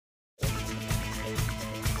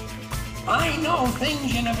I know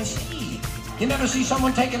things you never see. You never see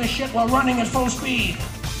someone taking a shit while running at full speed.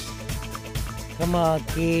 Come on,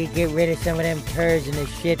 kid, get rid of some of them turds in the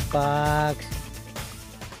shit box.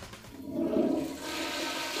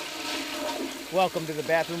 Welcome to the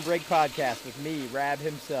Bathroom Break Podcast with me, Rab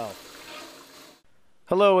himself.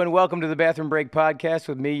 Hello and welcome to the Bathroom Break Podcast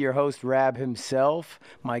with me, your host, Rab himself.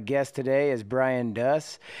 My guest today is Brian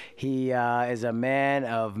Duss. He is a man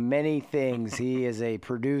of many things. He is a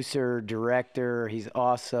producer, director. He's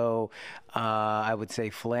also, I would say,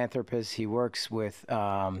 philanthropist. He works with...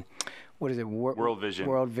 what is it? World Vision.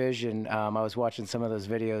 World Vision. I was watching some of those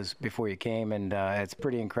videos before you came, and it's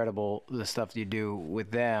pretty incredible the stuff you do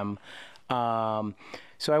with them.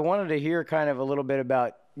 So I wanted to hear kind of a little bit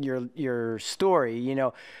about your story. You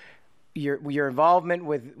know, your involvement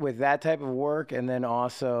with that type of work, and then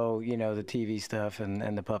also, you know, the TV stuff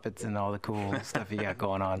and the puppets and all the cool stuff you got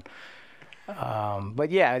going on.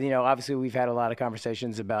 But yeah, you know, obviously we've had a lot of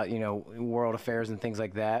conversations about, you know, world affairs and things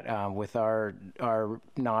like that, with our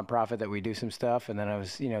nonprofit that we do some stuff. And then I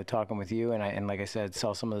was, you know, talking with you, and like I said,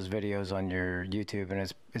 saw some of those videos on your YouTube, and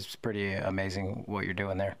it's pretty amazing what you're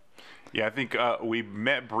doing there. Yeah, I think we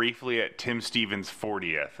met briefly at Tim Stevens'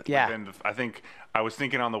 40th. Yeah. And I think I was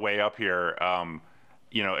thinking on the way up here,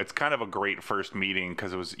 you know, it's kind of a great first meeting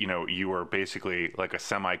because it was, you know, you were basically like a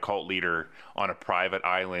semi-cult leader on a private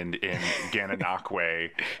island in Gananoque,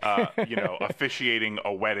 you know, officiating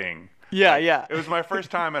a wedding. Yeah, yeah. It was my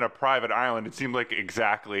first time at a private island. It seemed like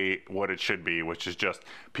exactly what it should be, which is just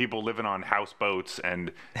people living on houseboats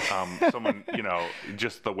and someone, you know,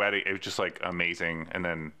 just the wedding. It was just like amazing. And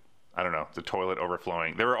then, I don't know, the toilet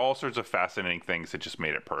overflowing. There were all sorts of fascinating things that just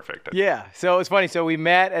made it perfect. Yeah, so it's funny. So we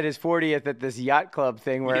met at his 40th at this yacht club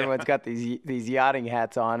thing where everyone's got these yachting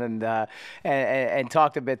hats on, and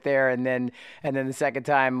talked a bit there, and then the second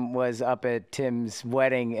time was up at Tim's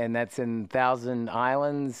wedding, and that's in Thousand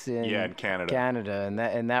Islands in Canada,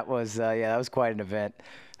 and that was that was quite an event.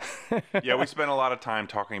 Yeah, we spent a lot of time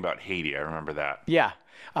talking about Haiti. I remember that. Yeah.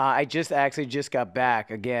 I just got back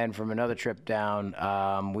again from another trip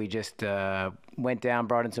down. We just went down,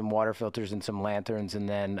 brought in some water filters and some lanterns, and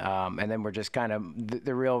then we're just kind of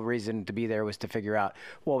the real reason to be there was to figure out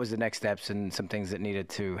what was the next steps and some things that needed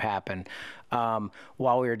to happen.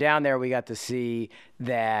 While we were down there, we got to see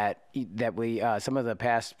that we some of the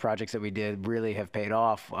past projects that we did really have paid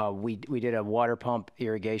off. We did a water pump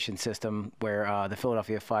irrigation system where the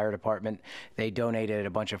Philadelphia Fire Department, they donated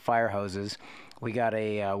a bunch of fire hoses. We got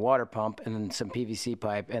a water pump and then some PVC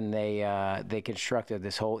pipe, and they constructed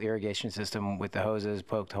this whole irrigation system with the hoses,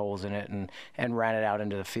 poked holes in it, and ran it out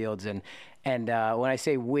into the fields. And when I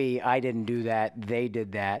say we, I didn't do that. They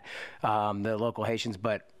did that, the local Haitians,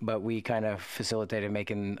 but we kind of facilitated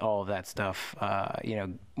making all of that stuff.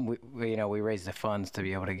 We raised the funds to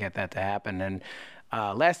be able to get that to happen. And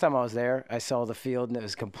last time I was there, I saw the field and it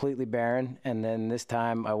was completely barren. And then this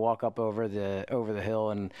time I walk up over the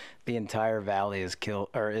hill and the entire valley is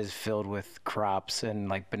filled with crops and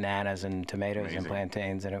like bananas and tomatoes. Amazing. And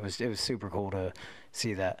plantains. And it was super cool to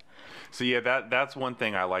see that. So yeah, that's one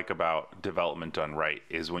thing I like about development done right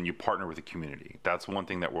is when you partner with the community. That's one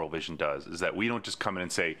thing that World Vision does, is that we don't just come in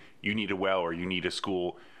and say, you need a well or you need a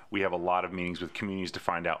school. We have a lot of meetings with communities to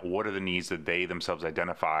find out what are the needs that they themselves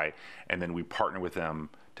identify, and then we partner with them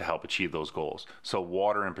to help achieve those goals. So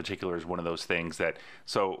water in particular is one of those things that,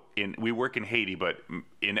 we work in Haiti, but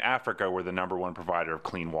in Africa, we're the #1 provider of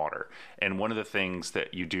clean water. And one of the things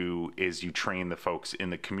that you do is you train the folks in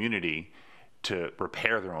the community to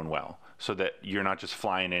repair their own well, so that you're not just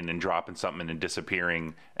flying in and dropping something and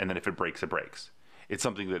disappearing, and then if it breaks, it breaks. It's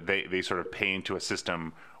something that they sort of pay into a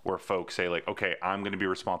system where folks say, like, okay, I'm going to be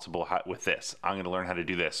responsible with this. I'm going to learn how to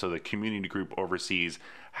do this. So the community group oversees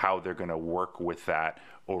how they're going to work with that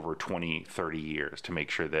over 20, 30 years to make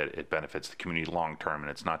sure that it benefits the community long term and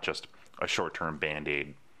it's not just a short-term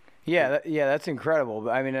Band-Aid. Yeah, that's incredible.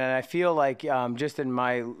 I mean, and I feel like just in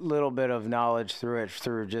my little bit of knowledge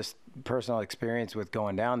through just personal experience with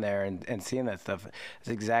going down there and seeing that stuff, it's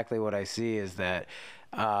exactly what I see is that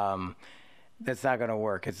that's not going to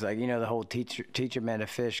work. It's like, you know, the whole teach a man to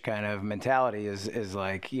fish kind of mentality is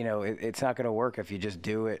like, you know, it's not going to work if you just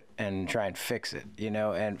do it and try and fix it, you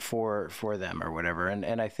know, and for them or whatever.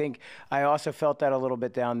 And I think I also felt that a little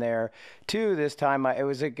bit down there too this time. It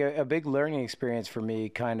was a big learning experience for me,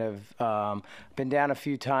 kind of been down a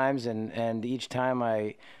few times and each time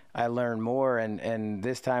I learned more and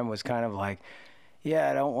this time was kind of like,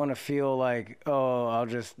 yeah, I don't want to feel like, oh, I'll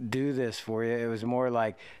just do this for you. It was more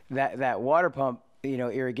like that water pump, you know,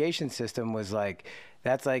 irrigation system was like,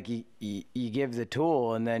 that's like you give the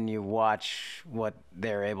tool and then you watch what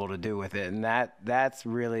they're able to do with it, and that's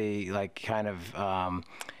really like kind of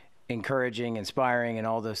encouraging, inspiring, and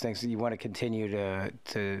all those things. You want to continue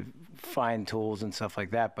to find tools and stuff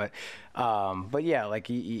like that, but yeah, like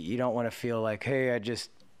you don't want to feel like, hey, I just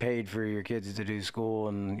paid for your kids to do school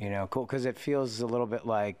and cool, because it feels a little bit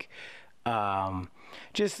like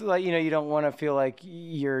just like you don't want to feel like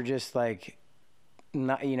you're just like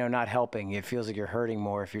not helping. It feels like you're hurting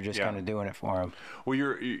more if you're just kind of doing it for them. Well,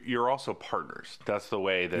 you're also partners. That's the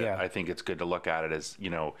way that I think it's good to look at it. As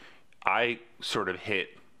I sort of hit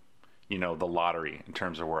the lottery in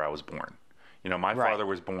terms of where I was born. My father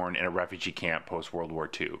was born in a refugee camp post World War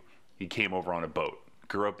II. He came over on a boat.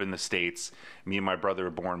 Grew up in the States. Me and my brother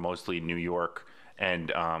were born mostly in New York,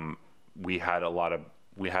 and we had a lot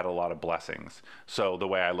of blessings. So the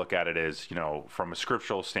way I look at it is, from a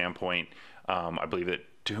scriptural standpoint, I believe that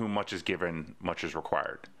to whom much is given, much is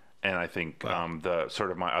required. And I think the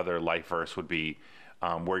sort of my other life verse would be,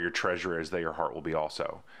 where your treasure is, there your heart will be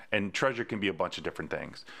also. And treasure can be a bunch of different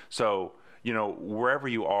things. So, wherever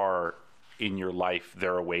you are in your life,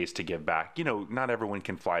 there are ways to give back. Not everyone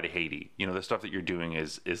can fly to Haiti. The stuff that you're doing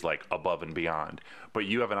is like above and beyond. But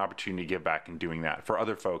you have an opportunity to give back in doing that. For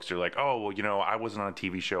other folks, they're like, oh, well, I wasn't on a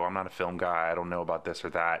TV show. I'm not a film guy. I don't know about this or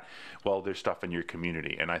that. Well, there's stuff in your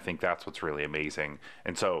community. And I think that's what's really amazing.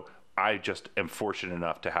 And so I just am fortunate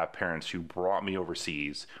enough to have parents who brought me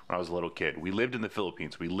overseas when I was a little kid. We lived in the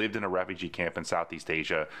Philippines. We lived in a refugee camp in Southeast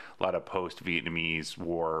Asia, a lot of post-Vietnamese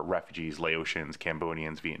war refugees, Laotians,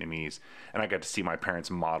 Cambodians, Vietnamese, and I got to see my parents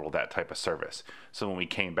model that type of service. So when we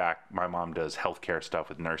came back, my mom does healthcare stuff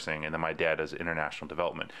with nursing, and then my dad does international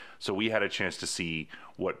development. So we had a chance to see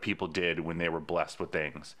what people did when they were blessed with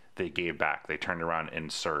things. They gave back. They turned around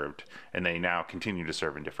and served, and they now continue to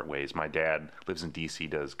serve in different ways. My dad lives in D.C.,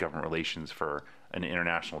 does government relations for an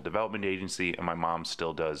international development agency, and my mom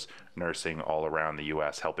still does nursing all around the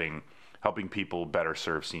U.S., helping people better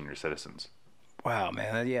serve senior citizens. Wow,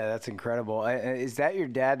 man. Yeah, that's incredible. Is that your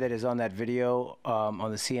dad that is on that video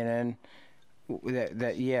on the CNN?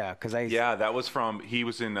 That was from, he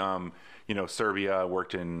was in Serbia,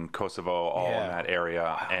 worked in Kosovo, all in that area.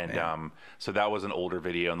 Wow, and so that was an older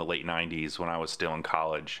video in the late 90s when I was still in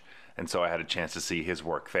college. And so I had a chance to see his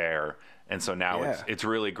work there. And so now it's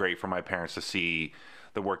really great for my parents to see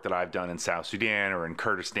the work that I've done in South Sudan or in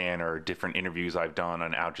Kurdistan, or different interviews I've done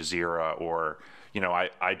on Al Jazeera, or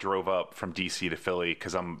I drove up from DC to Philly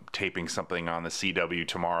because I'm taping something on the CW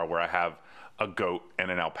tomorrow where I have a goat and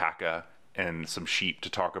an alpaca and some sheep to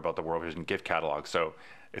talk about the World Vision gift catalog. So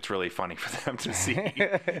it's really funny for them to see.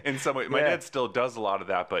 In some way, my dad still does a lot of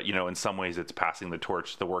that, but in some ways it's passing the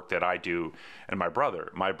torch to the work that I do. And my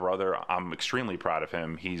brother, I'm extremely proud of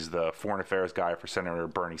him. He's the foreign affairs guy for Senator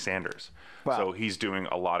Bernie Sanders. Wow. So he's doing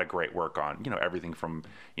a lot of great work on, everything from,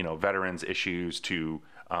 veterans issues to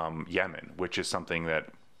Yemen, which is something that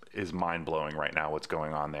is mind blowing right now, what's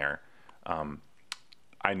going on there.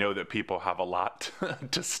 I know that people have a lot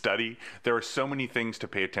to study. There are so many things to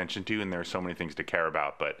pay attention to, and there are so many things to care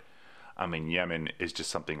about. But, Yemen is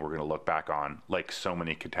just something we're going to look back on, like so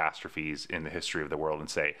many catastrophes in the history of the world, and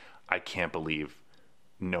say, I can't believe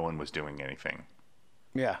no one was doing anything.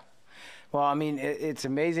 Yeah. Well, it's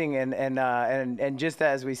amazing, and just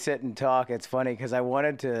as we sit and talk, it's funny because I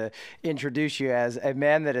wanted to introduce you as a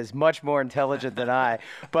man that is much more intelligent than I,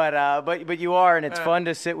 but you are, and it's fun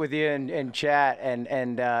to sit with you and chat, and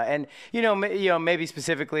maybe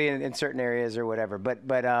specifically in certain areas or whatever,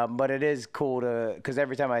 but it is cool because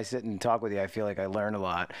every time I sit and talk with you, I feel like I learn a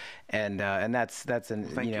lot, and that's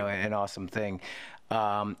an awesome thing.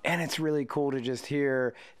 And it's really cool to just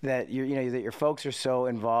hear that that your folks are so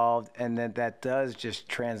involved, and that does just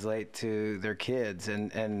translate to their kids,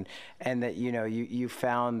 and that you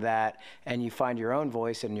found that, and you find your own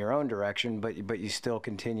voice in your own direction, but you still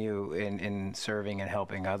continue in serving and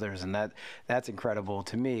helping others, and that's incredible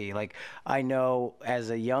to me. Like, I know as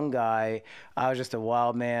a young guy, I was just a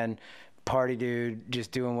wild man, party dude,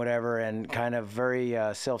 just doing whatever, and kind of very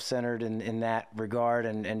self-centered in that regard,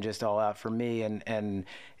 and just all out for me, and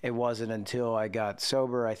it wasn't until I got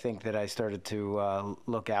sober, I think, that I started to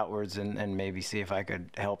look outwards and maybe see if I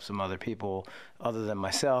could help some other people other than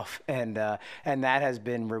myself, and that has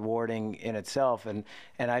been rewarding in itself, and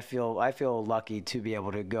I feel lucky to be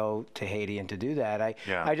able to go to Haiti and to do that.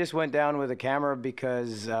 I just went down with a camera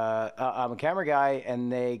because I'm a camera guy,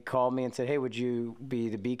 and they called me and said, hey, would you be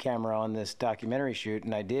the B camera on this documentary shoot?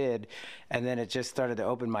 And I did, and then it just started to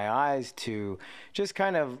open my eyes to just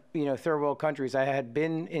kind of third world countries. I had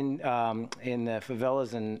been in the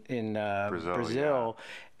favelas in Brazil.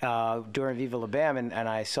 during Viva La Bam, and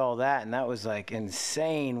I saw that, and that was like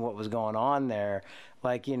insane what was going on there.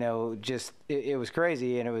 Like, you know, just it was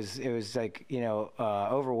crazy, and it was like, you know,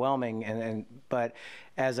 overwhelming. And but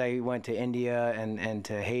as I went to India and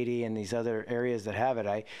to Haiti and these other areas that have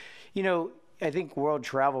it, you know, I think world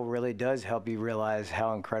travel really does help you realize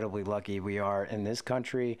how incredibly lucky we are in this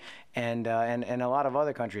country, and a lot of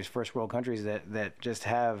other countries, first world countries that just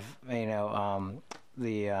have, you know,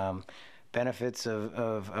 the benefits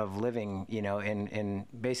of living, you know, in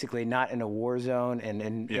basically not in a war zone,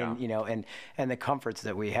 and you know, and the comforts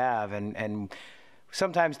that we have, and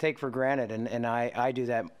sometimes take for granted, and I do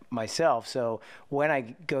that myself. So when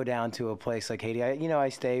I go down to a place like Haiti, I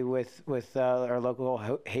stay with our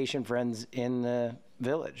local Haitian friends in the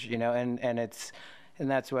village, you know, and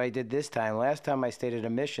that's what I did this time. Last time I stayed at a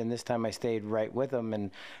mission. This time I stayed right with them,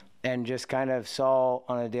 and just kind of saw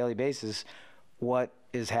on a daily basis what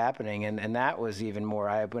is happening, and that was even more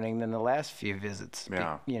eye-opening than the last few visits.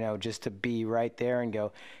 Yeah. You know, just to be right there and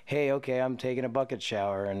go, hey, okay, I'm taking a bucket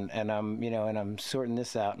shower, and I'm, you know, and I'm sorting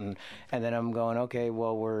this out, and then I'm going, okay,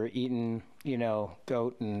 well, we're eating, you know,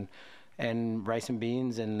 goat and rice and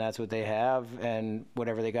beans, and that's what they have, and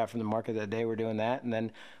whatever they got from the market that day, we're doing that. And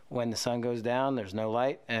then when the sun goes down, there's no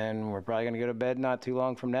light, and we're probably going to go to bed not too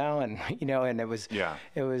long from now. And you know, and it was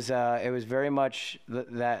very much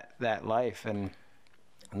that life, and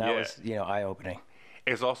that was, you know, eye-opening.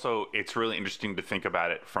 It's really interesting to think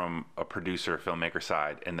about it from a producer, filmmaker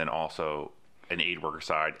side, and then also an aid worker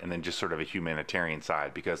side, and then just sort of a humanitarian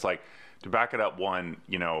side. Because, like, to back it up, one,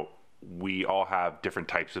 you know, we all have different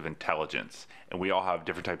types of intelligence, and we all have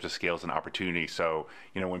different types of skills and opportunities. So,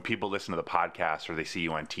 you know, when people listen to the podcast, or they see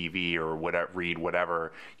you on TV, or whatever, read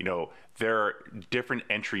whatever, you know, there are different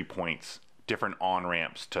entry points, different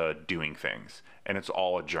on-ramps to doing things, and it's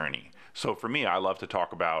all a journey. So for me, I love to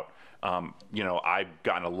talk about, you know, I've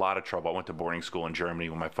gotten a lot of trouble. I went to boarding school in Germany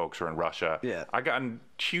when my folks were in Russia. Yeah. I got in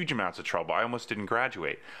huge amounts of trouble. I almost didn't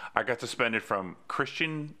graduate. I got suspended from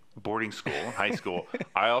Christian boarding school, high school.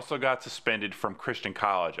 I also got suspended from Christian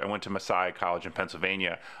college. I went to Messiah College in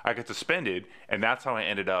Pennsylvania. I got suspended, and that's how I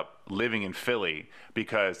ended up living in Philly,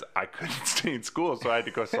 because I couldn't stay in school, so I had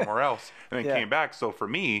to go somewhere else, and then came back. So for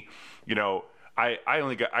me, you know, I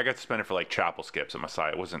got suspended for like chapel skips at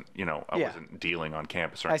Messiah. It wasn't, you know, I wasn't dealing on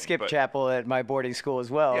campus or anything. I skipped chapel at my boarding school as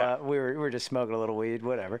well. Yeah. We were just smoking a little weed,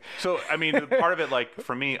 whatever. So I mean, part of it, like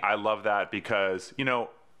for me, I love that because, you know,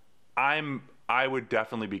 I would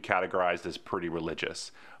definitely be categorized as pretty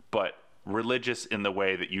religious, but religious in the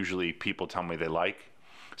way that usually people tell me they like.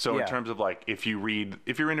 So in terms of like, if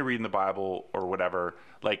you're into reading the Bible or whatever,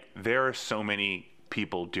 like there are so many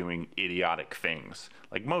people doing idiotic things.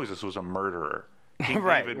 Like Moses was a murderer. King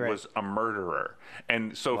David was a murderer.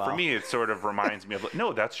 And so for me, it sort of reminds me of,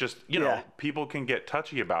 no, that's just, you know, people can get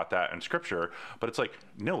touchy about that in scripture, but it's like,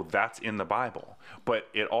 no, that's in the Bible. But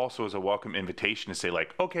it also is a welcome invitation to say,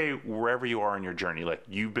 like, okay, wherever you are in your journey, like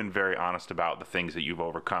you've been very honest about the things that you've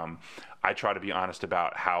overcome. I try to be honest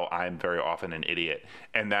about how I'm very often an idiot.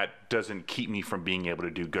 And that doesn't keep me from being able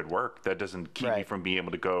to do good work. That doesn't keep me from being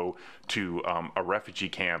able to go to a refugee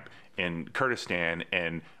camp in Kurdistan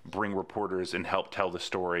and bring reporters and help tell the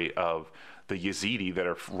story of the Yazidi that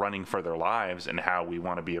are running for their lives and how we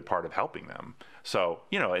want to be a part of helping them. So,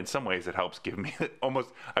 you know, in some ways it helps give me almost,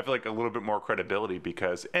 I feel like a little bit more credibility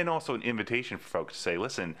because, and also an invitation for folks to say,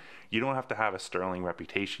 listen, you don't have to have a sterling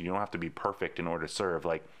reputation. You don't have to be perfect in order to serve.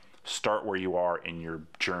 Like, start where you are in your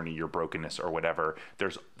journey, your brokenness or whatever.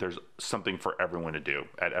 There's something for everyone to do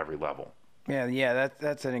at every level. Yeah,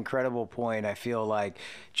 that's an incredible point. I feel like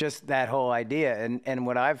just that whole idea, and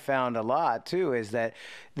what I've found a lot too is that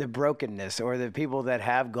the brokenness or the people that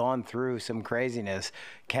have gone through some craziness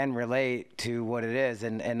can relate to what it is.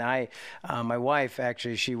 And I, my wife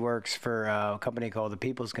actually, she works for a company called the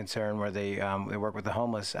People's Concern, where they work with the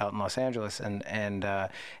homeless out in Los Angeles,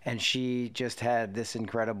 and she just had this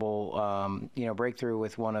incredible breakthrough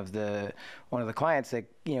with one of the clients that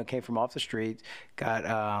came from off the street,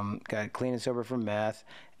 got clean and sober from meth,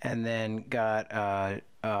 and then got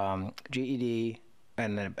GED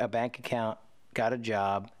and then a bank account, got a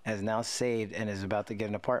job, has now saved, and is about to get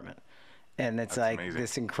an apartment. And it's That's like amazing.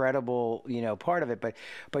 this incredible, part of it.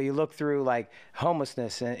 But you look through, like,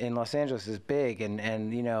 homelessness in Los Angeles is big, and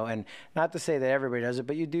not to say that everybody does it,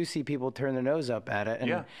 but you do see people turn their nose up at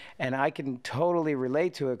it. And I can totally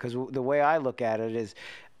relate to it, because the way I look at it is,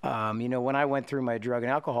 when I went through my drug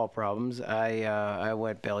and alcohol problems, I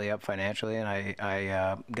went belly up financially, and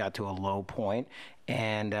I got to a low point.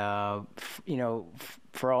 And,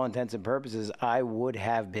 for all intents and purposes, I would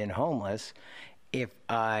have been homeless if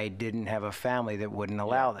I didn't have a family that wouldn't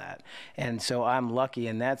allow that. And so I'm lucky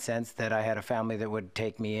in that sense that I had a family that would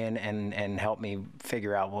take me in and help me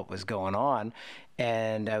figure out what was going on.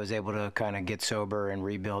 And I was able to kind of get sober and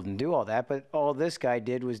rebuild and do all that. But all this guy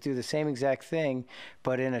did was do the same exact thing,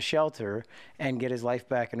 but in a shelter, and get his life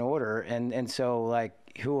back in order. And so, like,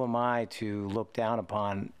 who am I to look down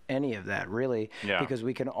upon any of that, really? Yeah. Because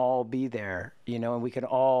we can all be there, you know, and we can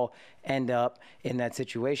all end up in that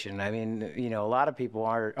situation. I mean, you know, a lot of people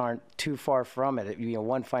aren't too far from it. You know,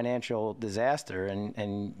 one financial disaster,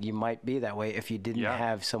 and you might be that way if you didn't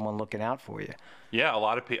have someone looking out for you. Yeah, a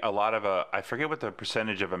lot of I forget what the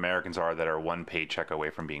percentage of Americans are that are one paycheck away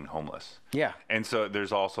from being homeless. Yeah. And so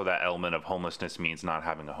there's also that element of homelessness means not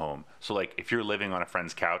having a home. So like if you're living on a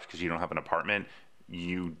friend's couch because you don't have an apartment,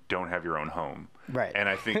 you don't have your own home. Right. And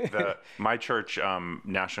I think my church,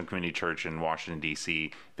 National Community Church in Washington,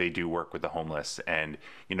 D.C., they do work with the homeless. And,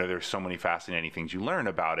 you know, there's so many fascinating things you learn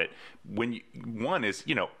about it. One is,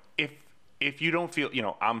 you know, if you don't feel, you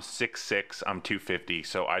know, I'm 6'6", I'm 250,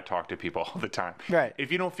 so I talk to people all the time. Right.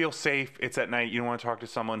 If you don't feel safe, it's at night, you don't want to talk to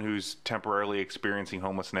someone who's temporarily experiencing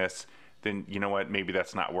homelessness, then you know what, maybe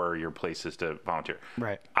that's not where your place is to volunteer.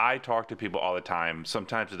 Right. I talk to people all the time,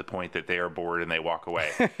 sometimes to the point that they are bored and they walk away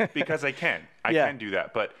because I can do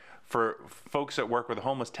that. But for folks that work with the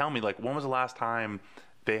homeless, tell me, like, when was the last time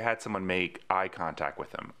they had someone make eye contact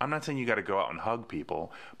with them? I'm not saying you got to go out and hug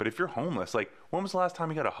people, but if you're homeless, like, when was the last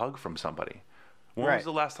time you got a hug from somebody? When was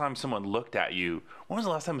the last time someone looked at you? When was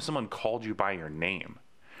the last time someone called you by your name?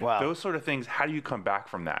 Wow. Those sort of things, how do you come back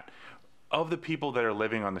from that? Of the people that are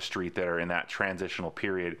living on the street that are in that transitional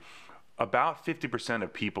period, about 50%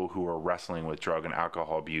 of people who are wrestling with drug and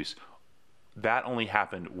alcohol abuse, that only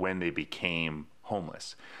happened when they became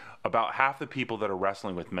homeless. About half the people that are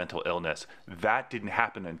wrestling with mental illness, that didn't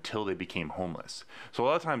happen until they became homeless. So a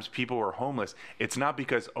lot of times people who are homeless, it's not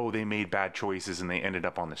because, oh, they made bad choices and they ended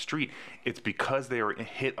up on the street. It's because they were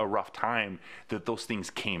hit a rough time that those things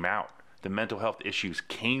came out. The mental health issues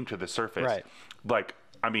came to the surface. Right. Like,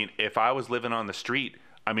 I mean, if I was living on the street,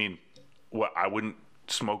 I mean, what, I wouldn't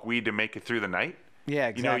smoke weed to make it through the night? Yeah,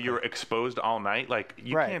 exactly. You know, you're exposed all night. Like,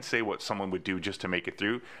 you can't say what someone would do just to make it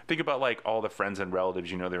through. Think about, like, all the friends and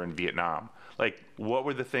relatives, you know, they're in Vietnam. Like, what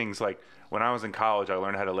were the things, like, when I was in college, I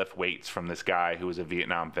learned how to lift weights from this guy who was a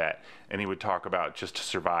Vietnam vet. And he would talk about just to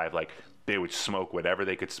survive, like, they would smoke whatever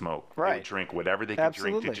they could smoke. Right. They would drink whatever they could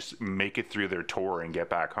drink to just make it through their tour and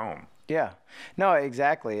get back home. Yeah. No,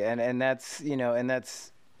 exactly. And that's, you know,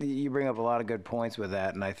 you bring up a lot of good points with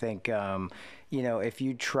that. And I think, you know, if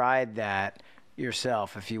you tried that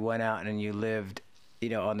yourself, if you went out and you lived, you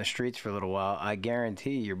know, on the streets for a little while, I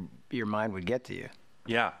guarantee your mind would get to you.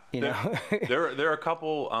 Yeah. You know? there are a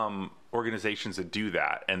couple organizations that do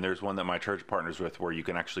that, and there's one that my church partners with where you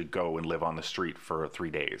can actually go and live on the street for 3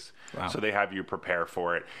 days. Wow. So they have you prepare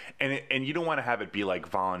for it, and you don't want to have it be like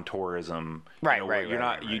voluntourism. Right,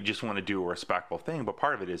 You just want to do a respectful thing, but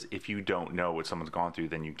part of it is if you don't know what someone's gone through,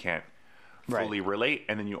 then you can't fully relate,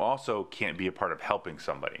 and then you also can't be a part of helping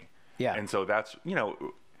somebody. Yeah. And so that's, you know,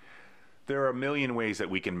 there are a million ways that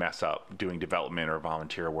we can mess up doing development or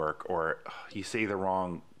volunteer work, or you say the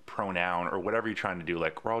wrong pronoun or whatever you're trying to do.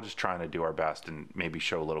 Like, we're all just trying to do our best and maybe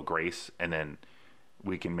show a little grace, and then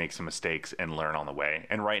we can make some mistakes and learn on the way.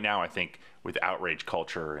 And right now, I think with outrage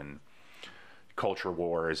culture and culture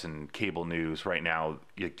wars and cable news right now,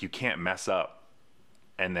 you can't mess up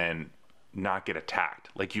and then not get attacked.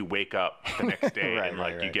 Like, you wake up the next day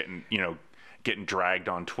you getting dragged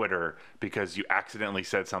on Twitter because you accidentally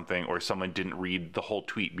said something or someone didn't read the whole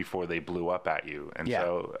tweet before they blew up at you. And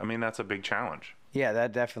so, I mean, that's a big challenge. Yeah,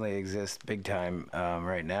 that definitely exists big time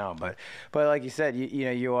right now. But like you said, you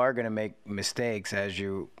know, you are going to make mistakes as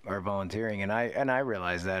you are volunteering, and I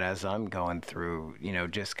realize that as I'm going through, you know,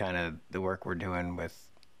 just kind of the work we're doing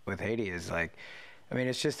with Haiti is like, I mean,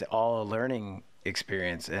 it's just all a learning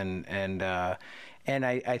experience, and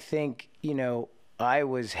I think, you know, I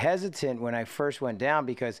was hesitant when I first went down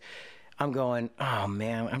because I'm going, oh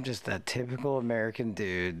man, I'm just that typical American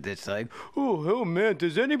dude that's like, oh man,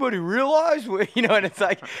 does anybody realize what, you know? And it's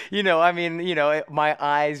like, you know, I mean, you know, my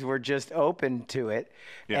eyes were just open to it,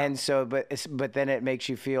 and so, but then it makes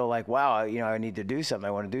you feel like, wow, you know, I need to do something.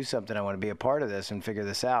 I want to do something. I want to be a part of this and figure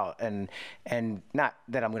this out, and not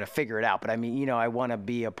that I'm going to figure it out, but I mean, you know, I want to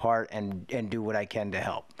be a part and do what I can to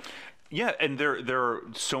help. Yeah, and there are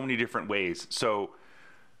so many different ways. So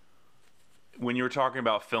when you were talking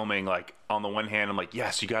about filming, like, on the one hand, I'm like,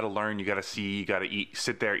 yes, you got to learn, you got to see, you got to eat,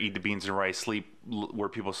 sit there, eat the beans and rice, sleep where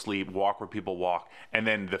people sleep, walk where people walk. And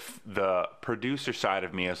then the producer side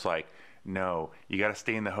of me is like, no, you got to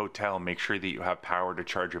stay in the hotel, make sure that you have power to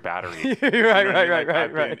charge your battery. Right, You know what I mean? right, Like, right,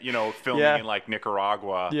 I've been, right. you know, filming Yeah. in like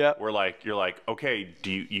Nicaragua, Yeah. where like you're like, okay,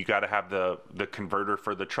 do you got to have the converter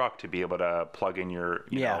for the truck to be able to plug in your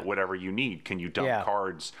you Yeah. know, whatever you need? Can you dump Yeah.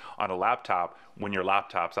 cards on a laptop when your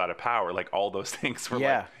laptop's out of power? Like all those things were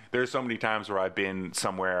Yeah. like, there's so many times where I've been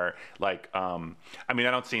somewhere like, I mean,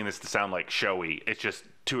 I don't see this to sound like showy. It's just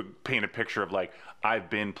to paint a picture of like,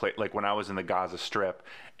 I've been like when I was in the Gaza Strip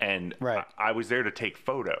and Right. I was there to take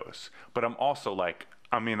photos, but I'm also like,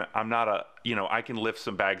 I mean, I'm not a, you know, I can lift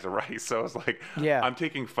some bags of rice. So it's like, Yeah. I'm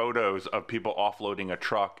taking photos of people offloading a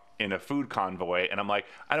truck in a food convoy. And I'm like,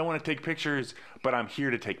 I don't want to take pictures, but I'm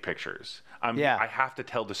here to take pictures. Yeah. I have to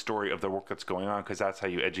tell the story of the work that's going on because that's how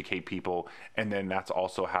you educate people. And then that's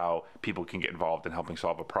also how people can get involved in helping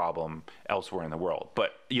solve a problem elsewhere in the world.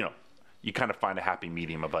 But, you know, you kind of find a happy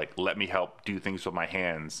medium of like, let me help do things with my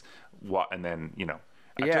hands. And then, you know,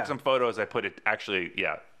 I Yeah. took some photos. I put it actually,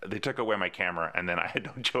 yeah, they took away my camera and then I had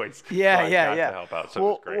no choice. Yeah, so I yeah, got yeah. to help out. So well,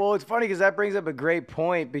 it was great. well, it's funny because that brings up a great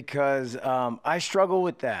point because I struggle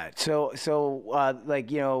with that. So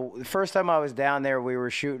like, you know, the first time I was down there, we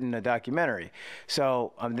were shooting a documentary.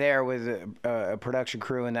 So I'm there with a production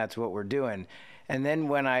crew and that's what we're doing. And then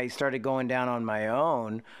when I started going down on my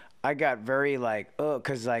own, I got very like, oh,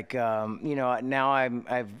 cause like, you know, now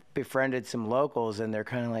I've befriended some locals and they're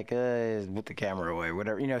kind of like, put the camera away,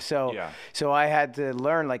 whatever, you know. So, Yeah. so I had to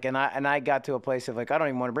learn like, and I got to a place of like, I don't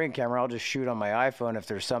even want to bring a camera. I'll just shoot on my iPhone if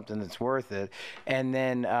there's something that's worth it. And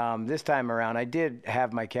then this time around, I did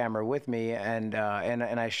have my camera with me and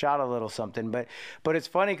I shot a little something. But it's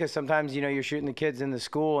funny because sometimes you know you're shooting the kids in the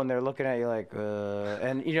school and they're looking at you like,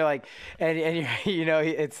 and you know like, and you know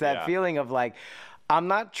it's that Yeah. feeling of like. I'm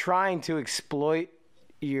not trying to exploit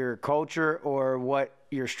your culture or what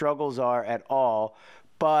your struggles are at all,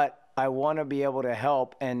 but I want to be able to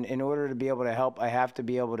help. And in order to be able to help, I have to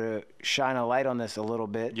be able to shine a light on this a little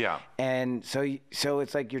bit. Yeah. And so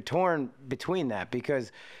it's like you're torn between that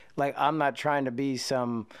because like I'm not trying to be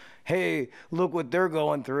some, hey, look what they're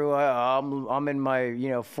going through. I'm in my, you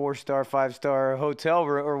know, 4-star, 5-star hotel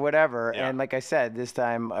room or whatever. Yeah. And like I said, this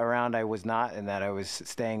time around I was not in that. I was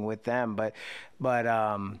staying with them. But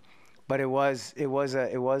it was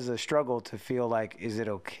a struggle to feel like, is it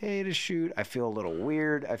okay to shoot? I feel a little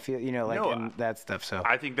weird. I feel, you know, like No, and that stuff. So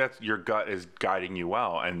I think that's your gut is guiding you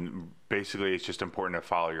well, and basically it's just important to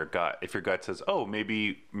follow your gut. If your gut says, "Oh,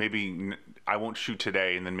 maybe I won't shoot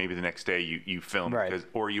today," and then maybe the next day you film, Right. because,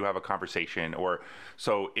 or you have a conversation, or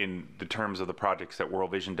so in the terms of the projects that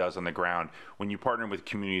World Vision does on the ground, when you partner with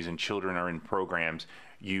communities and children are in programs,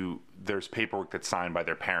 there's paperwork that's signed by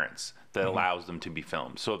their parents that allows them to be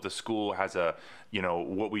filmed. So if the school has a, you know,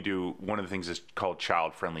 what we do, one of the things is called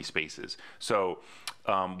child-friendly spaces. So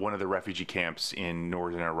one of the refugee camps in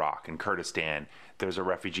northern Iraq, in Kurdistan, there's a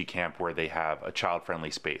refugee camp where they have a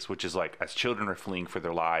child-friendly space, which is like, as children are fleeing for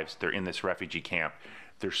their lives, they're in this refugee camp,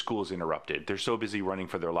 their school is interrupted. They're so busy running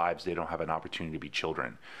for their lives, they don't have an opportunity to be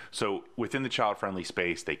children. So within the child-friendly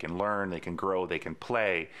space, they can learn, they can grow, they can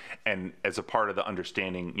play. And as a part of the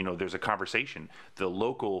understanding, you know, there's a conversation. The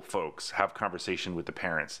local folks have conversation with the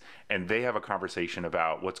parents, and they have a conversation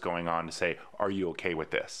about what's going on to say, are you okay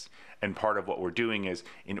with this? And part of what we're doing is,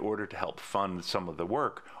 in order to help fund some of the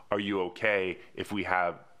work, are you okay if we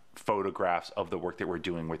have photographs of the work that we're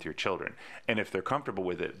doing with your children? And if they're comfortable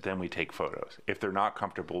with it, then we take photos. If they're not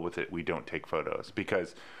comfortable with it, we don't take photos,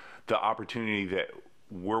 because the opportunity that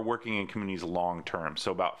we're working in communities long term,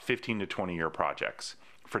 so about 15 to 20 year projects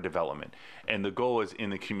for development. And the goal is, in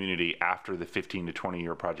the community, after the 15 to 20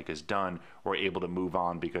 year project is done, we're able to move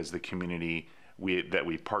on because the community that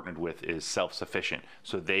we've partnered with is self-sufficient.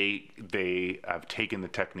 So they have taken the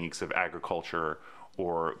techniques of agriculture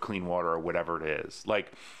or clean water or whatever it is.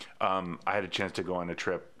 Like, I had a chance to go on a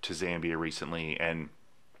trip to Zambia recently, and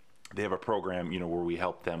they have a program, you know, where we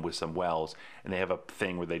help them with some wells, and they have a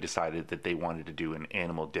thing where they decided that they wanted to do an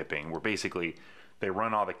animal dipping, where basically they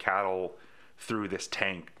run all the cattle through this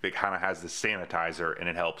tank that kind of has this sanitizer, and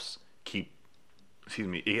it helps keep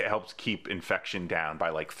infection down by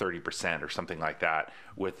like 30% or something like that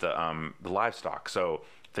with the livestock. So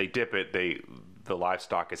if they dip it, the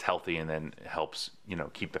livestock is healthy, and then helps, you know,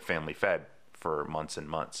 keep the family fed for months and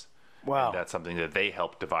months. Wow. And that's something that they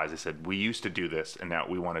helped devise. They said, we used to do this, and now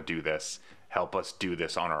we want to do this. Help us do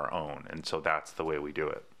this on our own. And so that's the way we do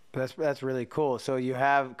it. That's really cool. So you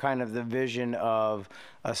have kind of the vision of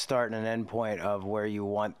a start and an end point of where you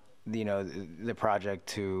want, you know, the project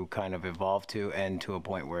to kind of evolve to, and to a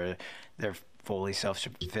point where they're fully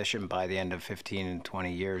self-sufficient by the end of 15 and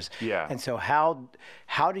 20 years. Yeah. And so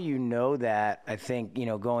how do you know that? I think,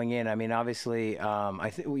 going in, I mean, obviously, I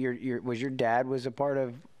think your dad was a part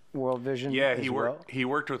of World Vision? Yeah, as he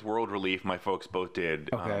worked with World Relief. My folks both did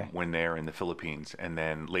when they're in the Philippines, and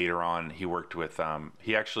then later on he worked with.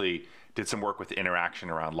 He actually did some work with Interaction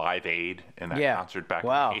around Live Aid and that concert back in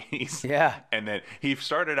the 80s. Yeah. And then he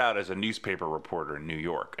started out as a newspaper reporter in New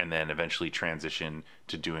York, and then eventually transitioned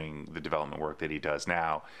to doing the development work that he does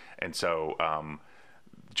now. And so,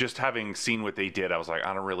 just having seen what they did, I was like,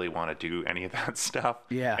 I don't really want to do any of that stuff.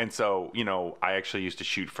 Yeah. And so, I actually used to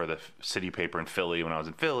shoot for the city paper in Philly when I was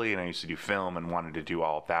in Philly, and I used to do film and wanted to do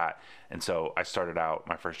all of that. And so I started out,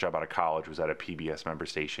 my first job out of college was at a PBS member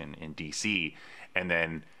station in DC. And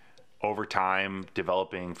then over time,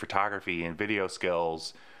 developing photography and video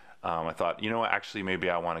skills, I thought, actually, maybe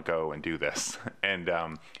I want to go and do this. And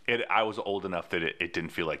I was old enough that it didn't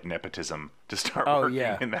feel like nepotism to start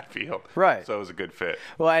working in that field. Right. So it was a good fit.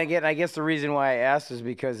 Well, again, I guess the reason why I asked is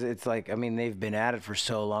because it's like, I mean, they've been at it for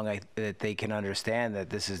so long that they can understand that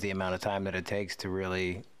this is the amount of time that it takes to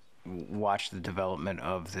really watch the development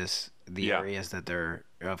of the areas that they're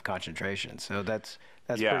of concentration. So that's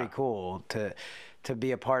pretty cool to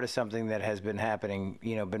be a part of something that has been happening,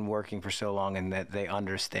 been working for so long, and that they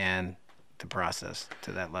understand the process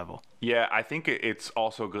to that level. Yeah, I think it's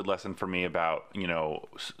also a good lesson for me about,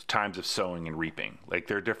 times of sowing and reaping. Like,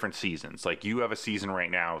 there are different seasons. Like, you have a season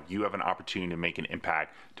right now, you have an opportunity to make an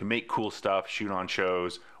impact, to make cool stuff, shoot on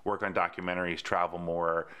shows, work on documentaries, travel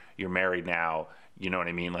more. You're married now. You know what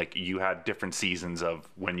I mean? Like, you had different seasons of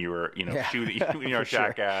when you were, shooting,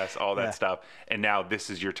 Jackass, all that stuff. And now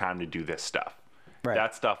this is your time to do this stuff. Right.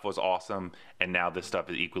 That stuff was awesome, and now this stuff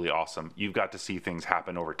is equally awesome. You've got to see things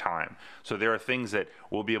happen over time. So there are things that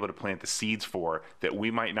we'll be able to plant the seeds for that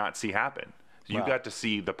we might not see happen. So you got to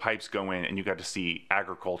see the pipes go in, and you got to see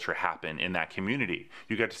agriculture happen in that community.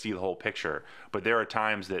 You got to see the whole picture. But there are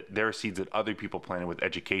times that there are seeds that other people planted with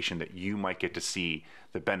education that you might get to see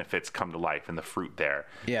the benefits come to life and the fruit there.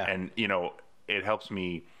 Yeah. And, it helps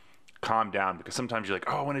me calm down, because sometimes you're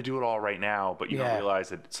like, oh, I want to do it all right now, but you don't realize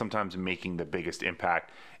that sometimes making the biggest impact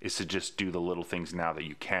is to just do the little things now that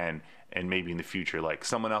you can, and maybe in the future, like,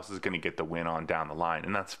 someone else is going to get the win on down the line,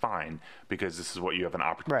 and that's fine, because this is what you have an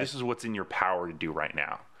opportunity. This is what's in your power to do right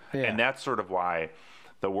now. And that's sort of why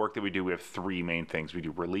the work that we do, we have three main things. We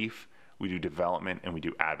do relief, we do development, and we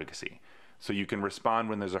do advocacy. So you can respond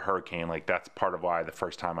when there's a hurricane. Like, that's part of why the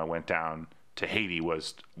first time I went down to Haiti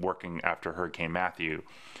was working after Hurricane Matthew.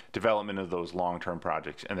 Development of those long-term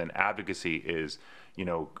projects, and then advocacy is,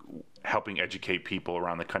 helping educate people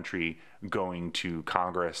around the country, going to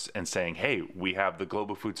Congress and saying, hey, we have the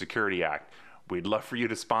Global Food Security Act. We'd love for you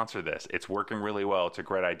to sponsor this. It's working really well. It's a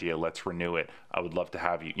great idea. Let's renew it. I would love to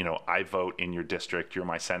have you. I vote in your district. You're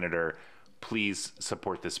my senator. Please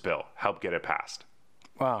support this bill. Help get it passed.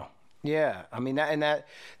 Wow. Yeah. I mean, that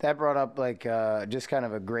brought up just kind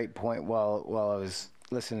of a great point while I was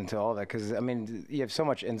listening to all that, because I mean, you have so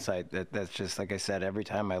much insight that's just, like I said, every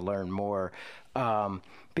time I learn more,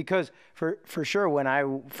 because for sure when I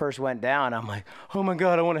first went down, I'm like, oh my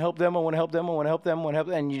God, I want to help them,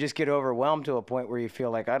 and you just get overwhelmed to a point where you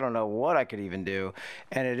feel like, I don't know what I could even do.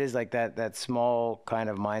 And it is like that small kind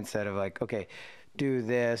of mindset of like, okay, do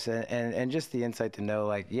this, and just the insight to know,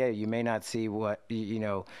 like, yeah, you may not see what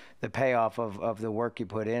the payoff of the work you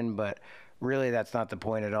put in, but really that's not the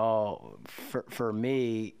point at all for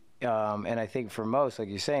me, and I think for most, like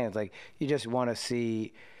you're saying, it's like you just want to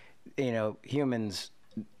see humans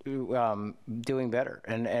doing better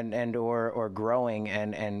and or growing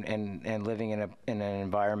and living in an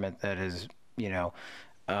environment that is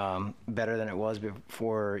better than it was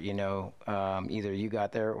before either you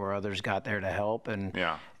got there or others got there to help, and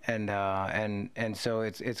so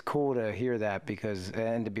it's cool to hear that,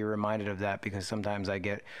 and to be reminded of that, because sometimes I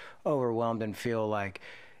get overwhelmed and feel like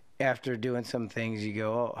after doing some things you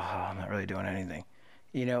go, oh, I'm not really doing anything,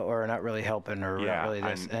 or not really helping, or not really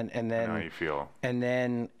this, and then I know how you feel. And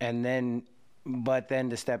then but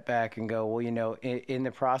then to step back and go, well, in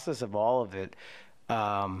the process of all of it,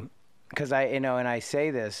 because and I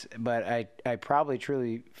say this, but I probably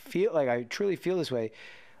truly feel this way.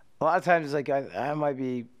 A lot of times it's like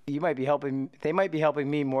you might be helping, they might be helping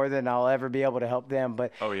me more than I'll ever be able to help them.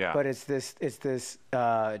 But but it's this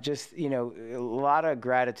just a lot of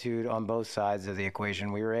gratitude on both sides of the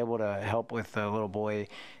equation. We were able to help with a little boy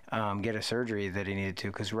get a surgery that he needed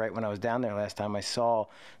to, because right when I was down there last time, I saw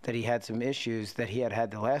that he had some issues that he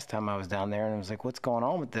had the last time I was down there, and I was like, what's going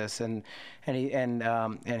on with this? And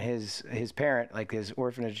his parent, like his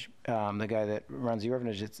orphanage, the guy that runs the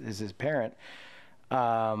orphanage, is his parent.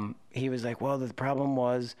 he was like, well, the problem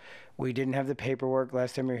was we didn't have the paperwork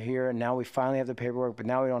last time we were here, and now we finally have the paperwork, but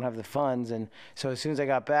now we don't have the funds. And so as soon as I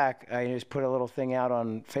got back, I just put a little thing out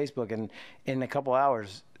on Facebook, and in a couple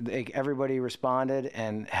hours, everybody responded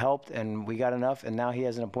and helped, and we got enough. And now he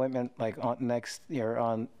has an appointment like on next year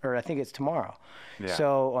or I think it's tomorrow. Yeah.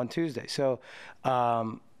 So on Tuesday. So,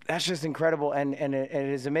 that's just incredible, and it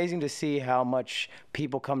is amazing to see how much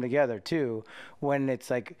people come together too when it's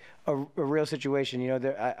like a real situation. You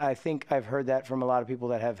know, I think I've heard that from a lot of people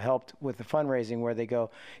that have helped with the fundraising, where they go,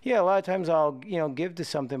 yeah, a lot of times I'll give to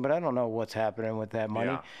something, but I don't know what's happening with that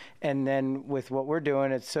money. Yeah. And then with what we're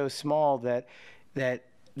doing, it's so small that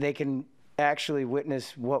they can actually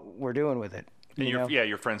witness what we're doing with it. And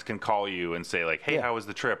your friends can call you and say like, hey, Yeah. how was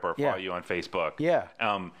the trip? Or follow you on Facebook. Yeah.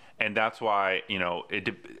 And that's why,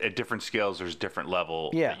 at different scales, there's different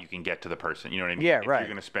level Yeah. that you can get to the person. You know what I mean? Yeah, if right. you're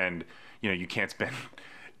going to spend, you can't spend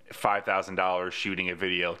 $5,000 shooting a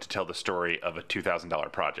video to tell the story of a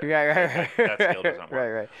 $2,000 project. Right. That scale doesn't work.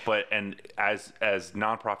 Right. But as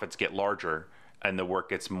nonprofits get larger and the work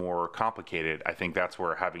gets more complicated, I think that's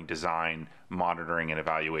where having design, monitoring, and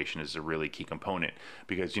evaluation is a really key component.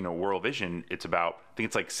 Because, World Vision, I think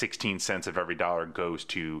it's like 16 cents of every dollar goes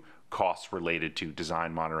to costs related to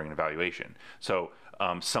design, monitoring, and evaluation. So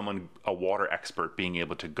a water expert being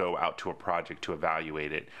able to go out to a project to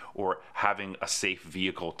evaluate it, or having a safe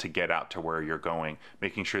vehicle to get out to where you're going,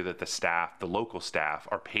 making sure that the local staff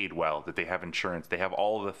are paid well, that they have insurance, they have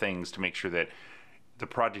all of the things to make sure that the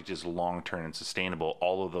project is long-term and sustainable.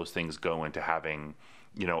 All of those things go into having,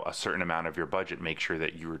 a certain amount of your budget, make sure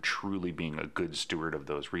that you're truly being a good steward of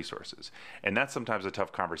those resources. And that's sometimes a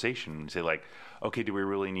tough conversation. You say like, okay, do we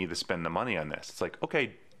really need to spend the money on this? It's like,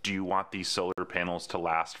 okay, do you want these solar panels to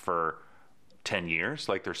last for 10 years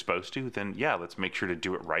like they're supposed to? Then yeah, let's make sure to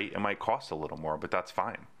do it right. It might cost a little more, but that's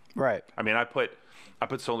fine. Right. I mean, I put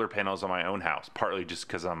solar panels on my own house, partly just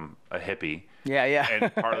because I'm a hippie. Yeah.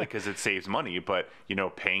 And partly because it saves money, but,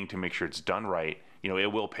 paying to make sure it's done right,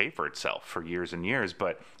 it will pay for itself for years and years,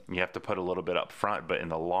 but you have to put a little bit up front, but in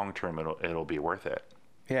the long term, it'll be worth it.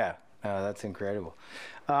 Yeah. That's incredible.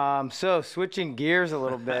 So switching gears a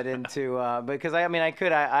little bit into, because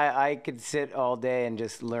I could sit all day and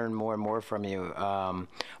just learn more and more from you.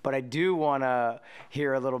 But I do want to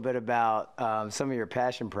hear a little bit about some of your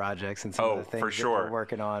passion projects and some of the things for sure. that you're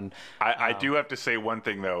working on. I do have to say one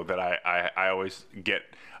thing though, that I always get.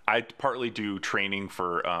 I partly do training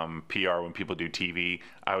for PR when people do TV.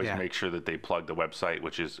 I always make sure that they plug the website,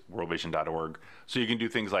 which is worldvision.org. So you can do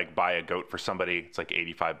things like buy a goat for somebody. It's like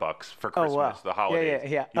 $85 for Christmas, the holidays.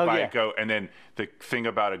 Yeah. You buy a goat, and then the thing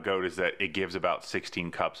about a goat is that it gives about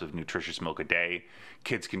 16 cups of nutritious milk a day.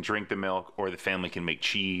 Kids can drink the milk, or the family can make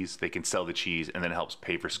cheese. They can sell the cheese, and then it helps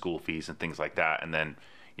pay for school fees and things like that. And then,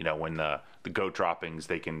 when the goat droppings,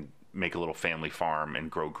 they can make a little family farm and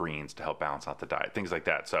grow greens to help balance out the diet, things like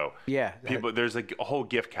that. So there's a whole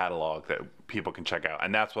gift catalog that people can check out,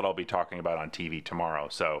 and that's what I'll be talking about on TV tomorrow.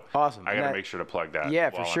 So awesome. I got to make sure to plug that. Yeah,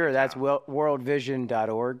 for sure. That's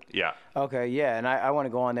worldvision.org. Yeah. Okay. Yeah, and I want to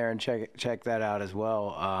go on there and check that out as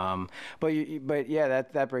well. But yeah,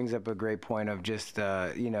 that brings up a great point of just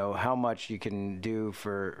how much you can do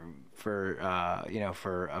for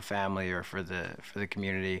a family or for the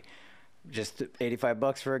community. Just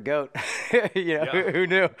 $85 for a goat. Who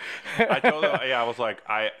knew? I told them, I was like,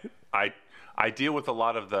 I deal with a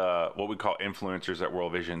lot of what we call influencers at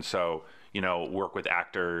World Vision. So, work with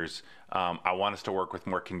actors. I want us to work with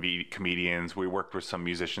more comedians. We worked with some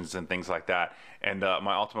musicians and things like that. And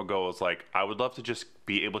my ultimate goal is like, I would love to just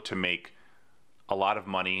be able to make a lot of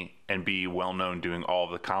money and be well known doing all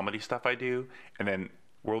of the comedy stuff I do. And then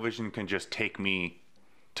World Vision can just take me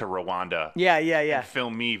to Rwanda. Yeah. And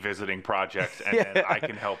film me visiting projects, and then I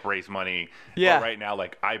can help raise money. Yeah. But right now,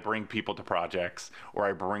 like, I bring people to projects, or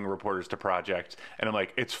I bring reporters to projects, and I'm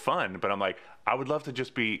like, it's fun, but I'm like, I would love to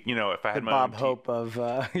just be, if I had my Bob own Hope of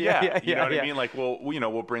you know what I mean? Like, well,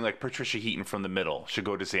 we'll bring like Patricia Heaton from The Middle. She'll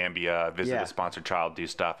go to Zambia, visit a sponsored child, do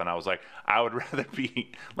stuff. And I was like, I would rather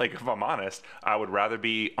be, like, if I'm honest, I would rather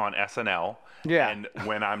be on SNL. Yeah. And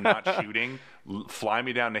when I'm not shooting, fly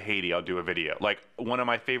me down to Haiti. I'll do a video. Like, one of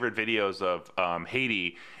my favorite videos of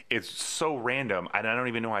Haiti is so random, and I don't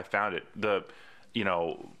even know how I found it.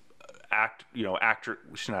 Actor,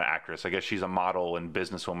 she's not an actress. I guess she's a model and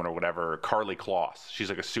businesswoman or whatever. Carly Kloss. She's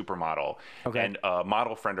like a supermodel. Okay. And a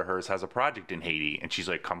model friend of hers has a project in Haiti, and she's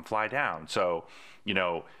like, come fly down. So,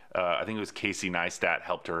 I think it was Casey Neistat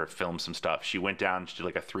helped her film some stuff. She went down, she did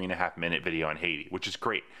like a 3.5-minute video on Haiti, which is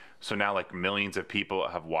great. So now like millions of people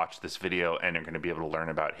have watched this video and are going to be able to learn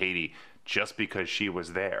about Haiti just because she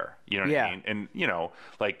was there. You know what Yeah. I mean? And, you know,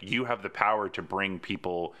 like, you have the power to bring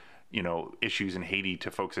people, you know, issues in Haiti to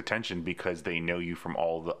folks' attention because they know you from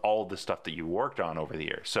all the stuff that you worked on over the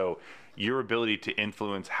years. So your ability to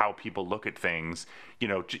influence how people look at things, you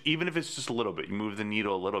know, even if it's just a little bit, you move the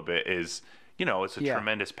needle a little bit, is, you know, it's a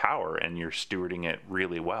tremendous power, and you're stewarding it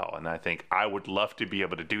really well. And I think I would love to be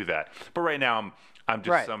able to do that. But right now I'm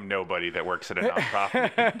just some nobody that works at a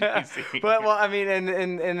nonprofit in DC. But, well, I mean, and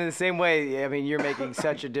in the same way, I mean, you're making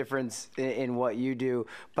such a difference in what you do.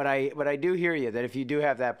 But I do hear you that if you do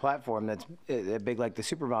have that platform that's big like the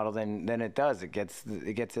Supermodel, then it does. It gets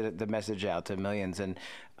the message out to millions. And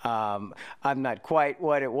I'm not quite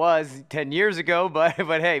what it was 10 years ago, but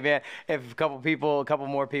hey, man, if a couple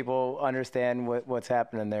more people understand what's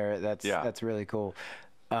happening there, that's really cool.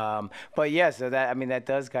 But yeah, so that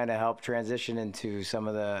does kind of help transition into some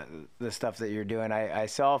of the stuff that you're doing. I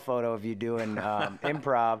saw a photo of you doing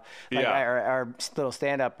improv, like our little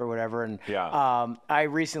stand up or whatever. And I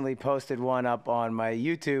recently posted one up on my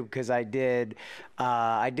YouTube because I did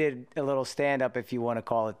a little stand up, if you want to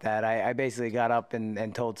call it that. I basically got up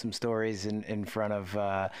and told some stories in front of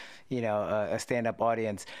a stand up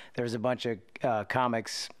audience. There was a bunch of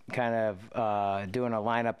comics kind of doing a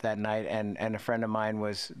lineup that night, and a friend of mine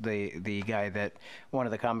was the guy one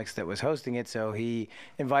of the comics that was hosting it. So he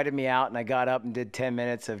invited me out, and I got up and did 10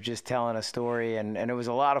 minutes of just telling a story, and it was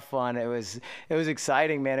a lot of fun. It was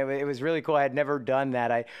exciting, man. It was really cool. I had never done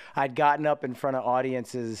that. I'd gotten up in front of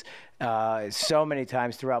audiences so many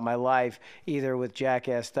times throughout my life, either with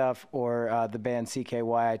Jackass stuff or the band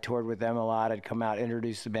CKY. I toured with them a lot. I'd come out,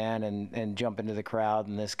 introduce the band, and jump into the crowd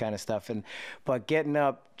and this kind of stuff. But getting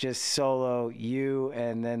up just solo, you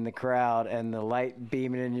and then the crowd and the light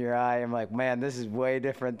beaming in your eye, I'm like, man, this is way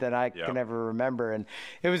different than I can ever remember. And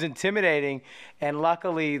it was intimidating. And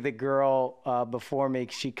luckily, the girl before me,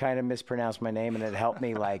 she kind of mispronounced my name, and it helped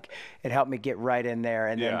me get right in there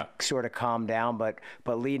and then sort of calm down. But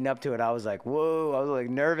leading up to it, I was like, whoa, I was like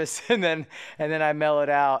nervous, and then I mellowed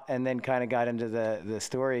out and then kind of got into the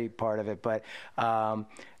story part of it. But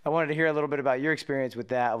I wanted to hear a little bit about your experience with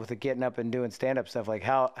that, with the getting up and doing stand-up stuff. Like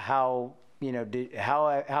how do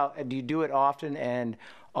you do it often, and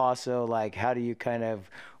also like how do you kind of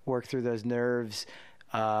work through those nerves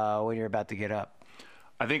when you're about to get up?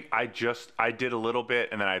 I think I did a little bit,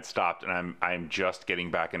 and then I'd stopped, and I'm just getting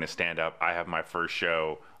back into stand-up. I have my first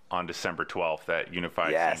show on December 12th at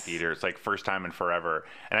Unified St. Theater. It's like first time in forever.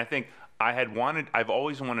 And I think I've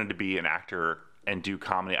always wanted to be an actor and do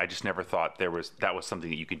comedy. I just never thought that was something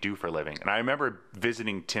that you could do for a living. And I remember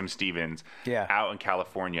visiting Tim Stevens out in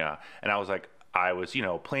California, and I was like,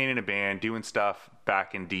 playing in a band, doing stuff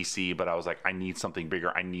back in DC, but I was like, I need something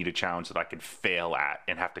bigger. I need a challenge that I could fail at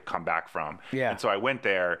and have to come back from. Yeah. And so I went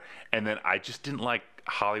there, and then I just didn't like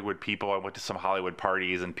Hollywood people. I went to some Hollywood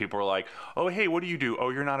parties, and people were like, oh, hey, what do you do? Oh,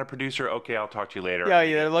 you're not a producer? Okay, I'll talk to you later. Yeah,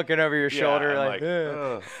 they're looking over your shoulder like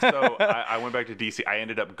ugh. So I went back to DC. I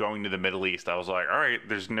ended up going to the Middle East. I was like, all right,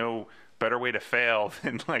 there's no better way to fail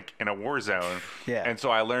than like in a war zone. Yeah. And so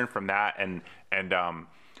I learned from that, and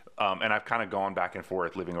I've kind of gone back and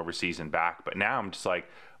forth living overseas and back, but now I'm just like,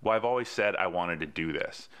 well, I've always said I wanted to do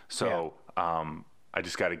this. So I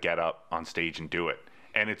just got to get up on stage and do it.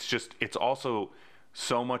 And it's also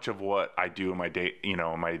so much of what I do in my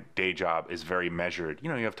day job is very measured. You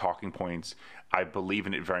have talking points. I believe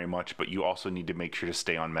in it very much, but you also need to make sure to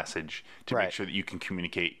stay on message to make sure that you can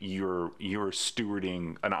communicate. You're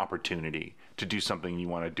stewarding an opportunity to do something you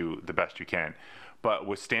want to do the best you can. But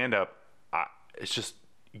with stand-up, it's just,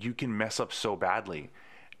 you can mess up so badly,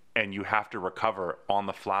 and you have to recover on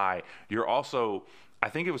the fly. You're also, I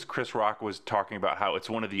think it was Chris Rock was talking about how it's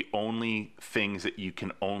one of the only things that you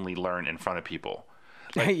can only learn in front of people.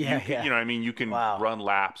 Like you know what I mean? You can run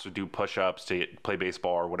laps or do push-ups to play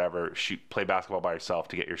baseball or whatever, play basketball by yourself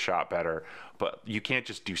to get your shot better. But you can't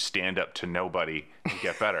just do stand-up to nobody to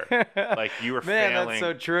get better. Like you were failing that's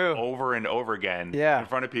so true. Over and over again in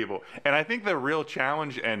front of people. And I think the real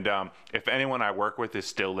challenge, and if anyone I work with is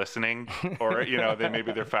still listening, or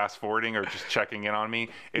maybe they're fast-forwarding or just checking in on me,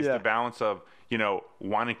 is the balance of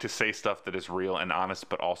wanting to say stuff that is real and honest,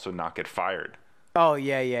 but also not get fired. Oh,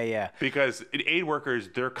 yeah. Because aid workers,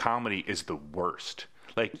 their comedy is the worst.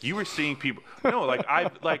 Like, you were seeing people,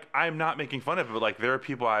 I'm not making fun of it, but like, there are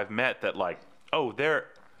people I've met that like, I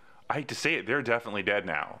hate to say it, they're definitely dead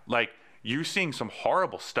now. Like, you're seeing some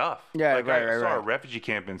horrible stuff. Yeah, like, I saw a refugee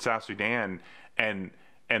camp in South Sudan, and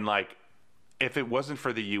like, if it wasn't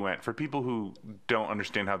for the UN, for people who don't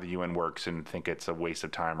understand how the UN works and think it's a waste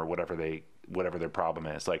of time or whatever they whatever their problem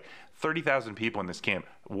is. Like 30,000 people in this camp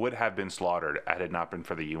would have been slaughtered had it not been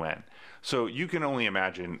for the UN. So you can only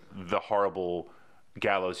imagine the horrible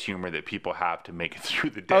gallows humor that people have to make it through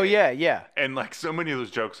the day. Oh yeah. And like so many of those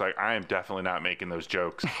jokes, like I am definitely not making those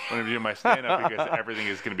jokes when I'm doing my stand-up because everything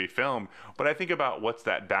is going to be filmed. But I think about what's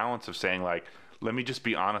that balance of saying like, let me just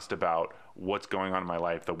be honest about what's going on in my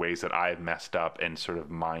life, the ways that I've messed up, and sort of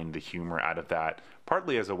mine the humor out of that,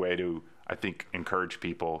 partly as a way to, I think, encourage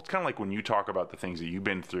people. It's kind of like when you talk about the things that you've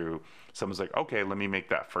been through, someone's like, okay, let me make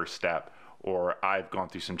that first step. Or I've gone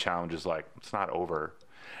through some challenges, like, it's not over.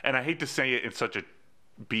 And I hate to say it in such a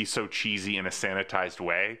be so cheesy in a sanitized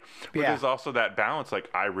way, but there's also that balance. Like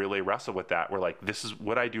I really wrestle with that, where like, this is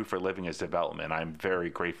what I do for a living is development. I'm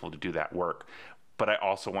very grateful to do that work, but I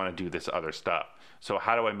also want to do this other stuff. So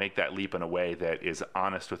how do I make that leap in a way that is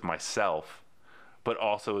honest with myself, but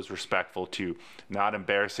also is respectful to not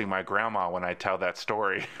embarrassing my grandma when I tell that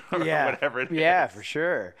story or whatever it is. Yeah, for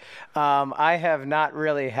sure. I have not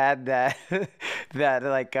really had that that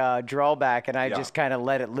like drawback, and I just kind of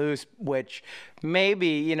let it loose, which maybe,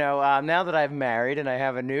 you know, now that I've married and I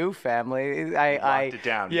have a new family, I locked it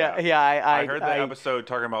down. I heard the episode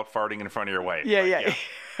talking about farting in front of your wife. Yeah.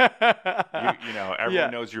 You know,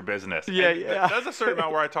 everyone knows your business. There's a certain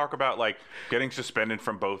amount where I talk about like getting suspended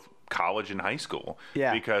from both college and high school.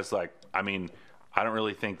 Yeah. Because like, I mean, I don't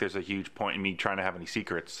really think there's a huge point in me trying to have any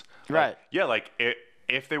secrets. Right. Yeah. Like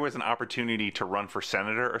if there was an opportunity to run for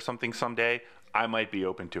senator or something someday, I might be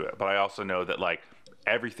open to it. But I also know that like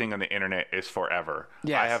everything on the internet is forever.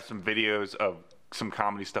 Yes. I have some videos of some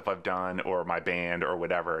comedy stuff I've done or my band or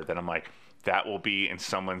whatever that I'm like, that will be in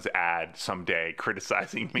someone's ad someday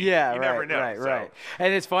criticizing me. Yeah, you never know. Right.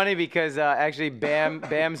 And it's funny because actually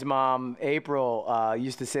Bam's mom, April,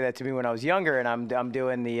 used to say that to me when I was younger, and I'm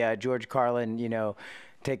doing the George Carlin, you know,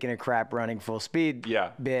 taking a crap running full speed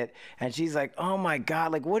bit, and she's like, oh my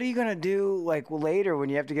God, like what are you gonna do like later when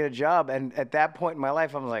you have to get a job? And at that point in my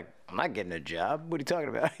life, I'm like, I'm not getting a job. What are you talking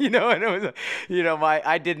about? You know, and it was, you know,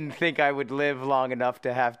 I didn't think I would live long enough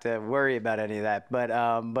to have to worry about any of that.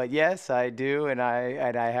 But yes, I do, and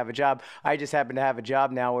I have a job. I just happen to have a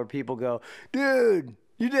job now where people go, dude,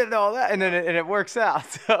 you did all that, and then it works out.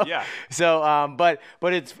 So yeah. So but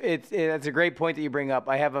it's a great point that you bring up.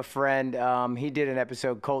 I have a friend. He did an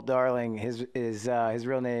episode, Colt Darling. His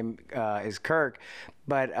real name is Kirk,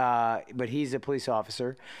 but he's a police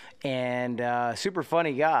officer and super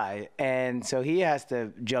funny guy. And so he has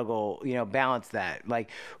to juggle, you know, balance that.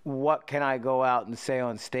 Like, what can I go out and say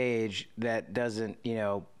on stage that doesn't, you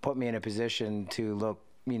know, put me in a position to look,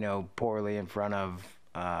 you know, poorly in front of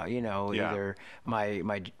either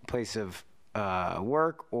my place of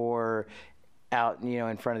work or out, you know,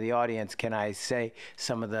 in front of the audience. Can I say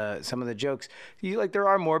some of the jokes? There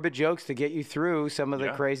are morbid jokes to get you through some of the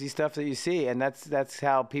crazy stuff that you see, and that's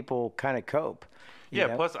how people kind of cope. Yeah.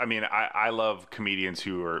 Know? Plus, I mean, I love comedians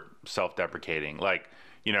who are self-deprecating. Like,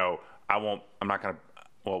 you know, I'm not gonna.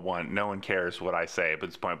 Well, one, no one cares what I say at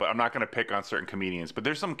this point, but I'm not gonna pick on certain comedians. But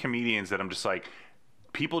there's some comedians that I'm just like,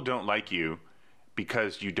 people don't like you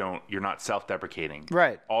because you're not self-deprecating.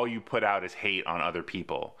 Right. All you put out is hate on other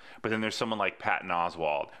people. But then there's someone like Patton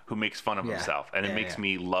Oswalt who makes fun of himself, and it makes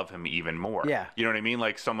me love him even more. Yeah. You know what I mean?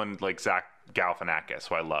 Like someone like Zach Galifianakis,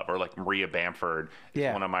 who I love, or like Maria Bamford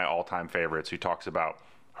is one of my all-time favorites, who talks about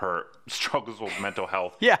her struggles with mental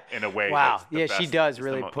health in a way. Wow. That's she does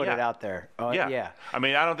really put it out there. Yeah. I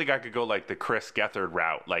mean, I don't think I could go like the Chris Gethard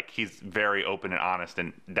route. Like, he's very open and honest,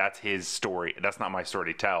 and that's his story. That's not my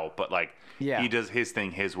story to tell, but like, he does his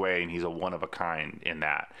thing his way, and he's a one of a kind in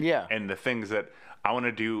that. Yeah. And the things that I want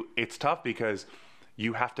to do, it's tough because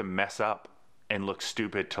you have to mess up and look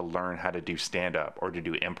stupid to learn how to do stand-up or to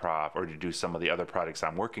do improv or to do some of the other projects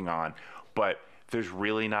I'm working on. But there's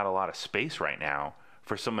really not a lot of space right now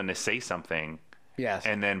for someone to say something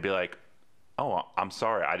and then be like, oh, I'm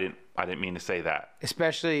sorry, I didn't mean to say that.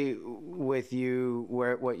 Especially with you,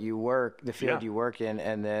 what you work, the field you work in,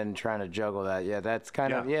 and then trying to juggle that. Yeah, that's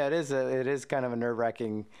kind of it is kind of a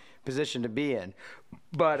nerve-wracking position to be in.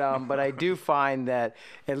 But I do find that,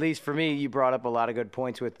 at least for me, you brought up a lot of good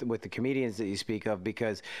points with the comedians that you speak of,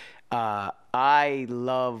 because I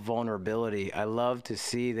love vulnerability. I love to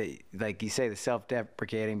see that, like you say, the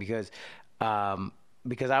self-deprecating, because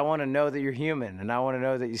I want to know that you're human, and I want to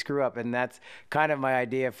know that you screw up. And that's kind of my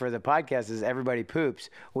idea for the podcast, is everybody poops.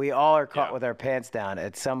 We all are caught with our pants down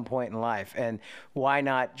at some point in life. And why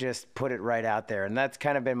not just put it right out there? And that's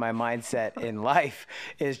kind of been my mindset in life,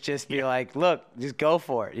 is just be like, look, just go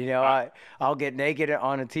for it. You know, I'll get naked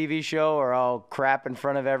on a TV show, or I'll crap in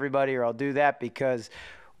front of everybody, or I'll do that, because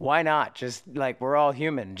why not? Just like, we're all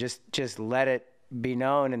human. Just let it be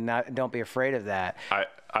known, and don't be afraid of that.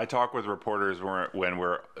 I talk with reporters when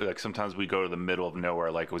we're like, sometimes we go to the middle of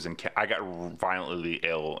nowhere. Like it was I got violently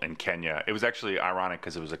ill in Kenya. It was actually ironic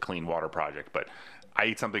because it was a clean water project, but I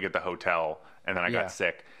ate something at the hotel and then I got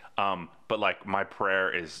sick. But like my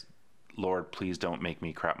prayer is, Lord, please don't make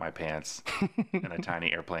me crap my pants in a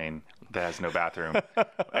tiny airplane that has no bathroom.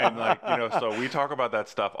 And like, so we talk about that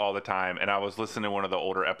stuff all the time. And I was listening to one of the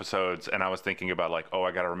older episodes and I was thinking about like, oh,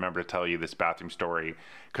 I got to remember to tell you this bathroom story.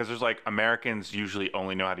 Cause there's like, Americans usually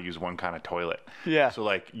only know how to use one kind of toilet. Yeah. So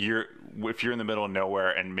like if you're in the middle of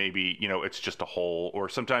nowhere and maybe, it's just a hole, or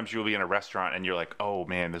sometimes you'll be in a restaurant and you're like, oh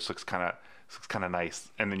man, this looks kind of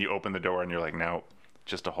nice. And then you open the door and you're like, no,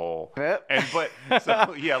 just a hole. Yep.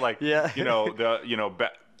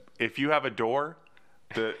 If you have a door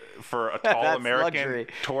for a tall That's American luxury.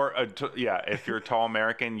 If you're a tall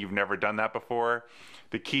American, you've never done that before.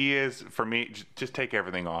 The key is for me, just take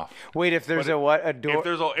everything off. Wait, if there's a door?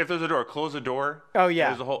 If there's a door, close the door. Oh yeah.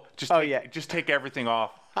 There's a hole. Just take everything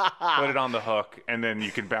off. Put it on the hook, and then you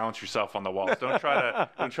can balance yourself on the walls. Don't try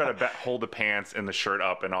to hold the pants and the shirt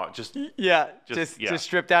up and all. Just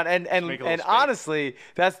strip down and space. honestly,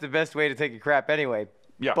 that's the best way to take a crap anyway.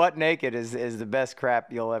 Yeah. Butt naked is the best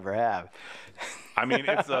crap you'll ever have. I mean,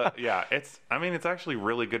 it's actually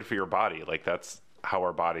really good for your body. Like that's how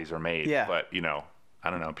our bodies are made. Yeah. But I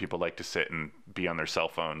don't know. People like to sit and be on their cell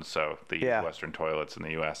phones, so they use Western toilets in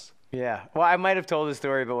the U.S. Yeah. Well, I might have told the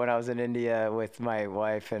story, but when I was in India with my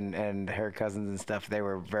wife and her cousins and stuff, they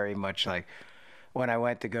were very much like, when I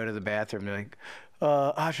went to go to the bathroom, they're like,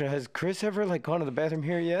 Asha, has Chris ever like gone to the bathroom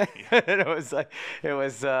here yet? And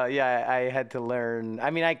I had to learn. I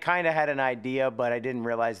mean, I kind of had an idea, but I didn't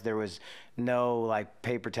realize there was no like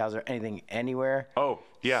paper towels or anything anywhere. Oh,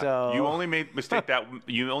 yeah. So... You only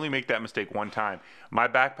make that mistake one time. My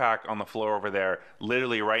backpack on the floor over there,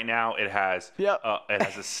 literally right now, it has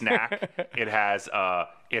a snack. It has a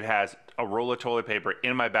roll of toilet paper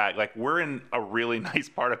in my bag. Like we're in a really nice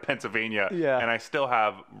part of Pennsylvania, and I still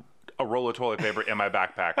have a roll of toilet paper in my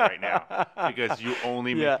backpack right now because you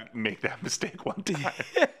only make that mistake one time.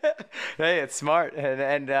 Hey, it's smart,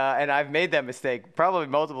 and I've made that mistake probably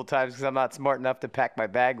multiple times because I'm not smart enough to pack my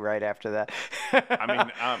bag right after that. I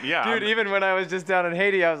mean, dude. Even when I was just down in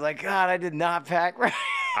Haiti, I was like, God, I did not pack right.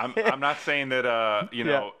 I'm not saying that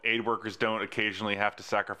aid workers don't occasionally have to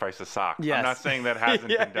sacrifice a sock. Yes. I'm not saying that hasn't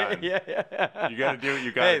been done. Yeah. You got to do what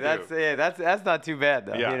you got to do. That's not too bad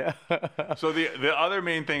though. Yeah. So the other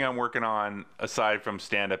main thing I'm working on aside from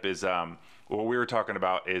stand up is what we were talking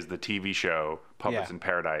about is the TV show Puppets in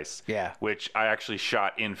Paradise. Yeah. Which I actually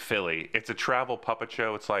shot in Philly. It's a travel puppet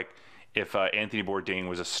show. It's like if Anthony Bourdain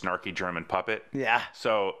was a snarky German puppet. Yeah.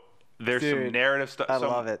 So there's some narrative stuff. I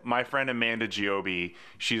love it. My friend Amanda Giobbi,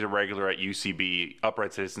 she's a regular at UCB,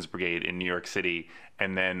 Upright Citizens Brigade in New York City.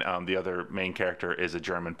 And then the other main character is a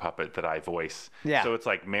German puppet that I voice. Yeah. So it's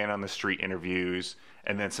like man on the street interviews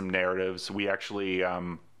and then some narratives. We actually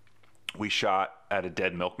we shot at a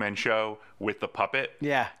Dead Milkmen show with the puppet.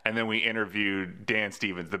 Yeah. And then we interviewed Dan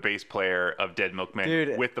Stevens, the bass player of Dead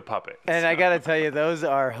Milkmen, with the puppet. And I got to tell you, those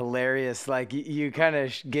are hilarious. Like, you kind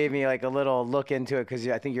of gave me like a little look into it because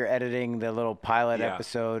I think you're editing the little pilot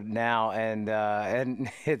episode now, and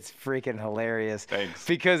it's freaking hilarious. Thanks.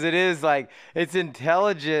 Because it is like, it's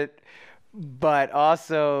intelligent, but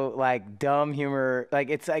also like dumb humor. Like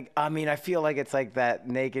it's like, I mean, I feel like it's like that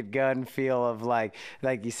Naked Gun feel of like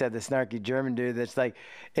you said, the snarky German dude that's like,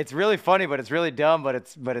 it's really funny, but it's really dumb, but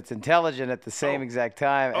it's intelligent at the same exact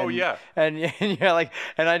time. And you're like,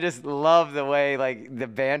 and I just love the way like the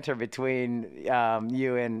banter between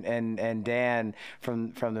you and Dan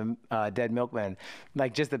from the Dead Milkmen,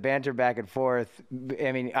 like just the banter back and forth.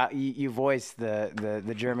 I mean, you voice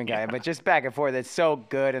the German guy, but just back and forth, it's so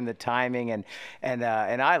good, and the timing and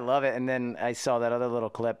I love it. And then I saw that other little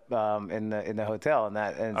clip in the hotel, and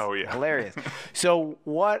it's hilarious. So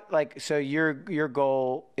your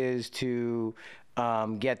goal is to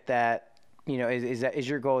get that, is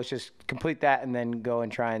your goal is just complete that and then go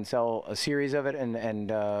and try and sell a series of it and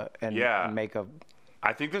make a.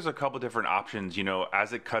 I think there's a couple different options,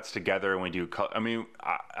 as it cuts together and we do. I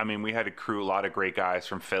mean, we had a lot of great guys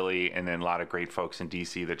from Philly, and then a lot of great folks in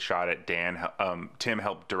DC that shot it. Tim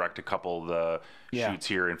helped direct a couple of the shoots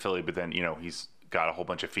here in Philly, but then he's got a whole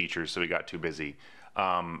bunch of features, so he got too busy.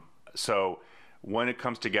 So when it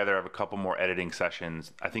comes together, I have a couple more editing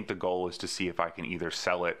sessions. I think the goal is to see if I can either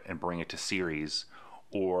sell it and bring it to series,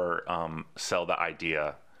 or sell the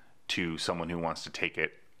idea to someone who wants to take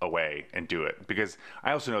it away and do it, because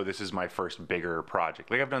I also know this is my first bigger project.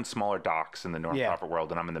 Like, I've done smaller docs in the nonprofit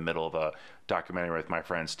world, and I'm in the middle of a documentary with my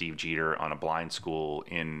friend Steve Jeter on a blind school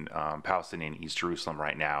in Palestinian East Jerusalem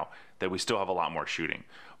right now that we still have a lot more shooting.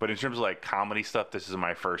 But in terms of like comedy stuff, this is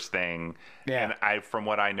my first thing. Yeah. And from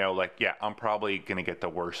what I know, like, yeah, I'm probably going to get the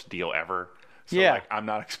worst deal ever. So, Yeah. like, I'm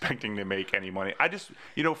not expecting to make any money. I just,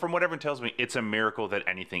 from what everyone tells me, it's a miracle that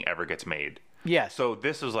anything ever gets made. Yes. So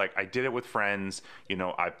this is like, I did it with friends,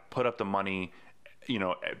 I put up the money,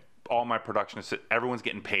 all my production, everyone's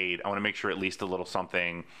getting paid. I want to make sure at least a little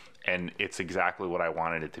something. And it's exactly what I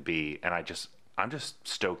wanted it to be. And I'm just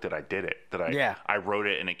stoked that I did it, that I wrote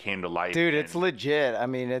it and it came to life. Dude, it's legit. I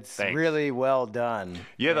mean, it's really well done.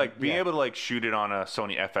 Yeah, like being able to like shoot it on a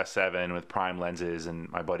Sony FS7 with prime lenses, and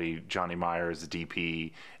my buddy Johnny Meyer is the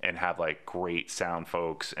DP, and have like great sound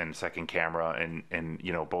folks and second camera and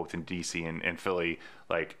both in DC and Philly.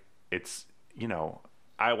 Like, it's,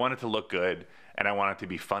 I want it to look good and I want it to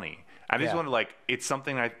be funny. I just want to, like, it's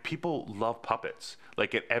something people love puppets,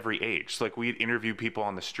 like, at every age. So, like, we interview people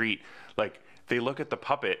on the street, like, they look at the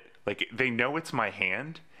puppet, like, they know it's my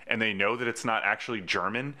hand, and they know that it's not actually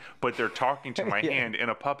German, but they're talking to my hand in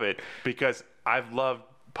a puppet, because I've loved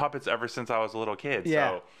puppets ever since I was a little kid. Yeah.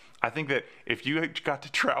 So I think that if you got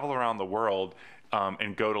to travel around the world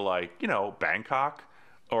and go to, like, Bangkok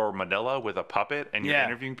or Manila with a puppet, and you're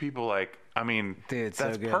interviewing people, like, I mean, dude,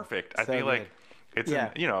 that's so good. perfect. I So feel like good. it's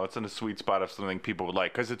it's in a sweet spot of something people would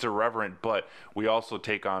like, because it's irreverent, but we also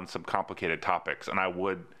take on some complicated topics. And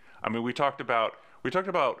we talked about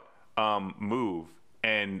Move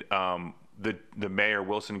and the mayor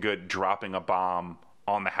Wilson Good dropping a bomb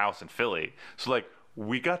on the house in Philly. So, like,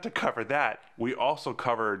 we got to cover that. We also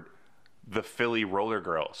covered the Philly roller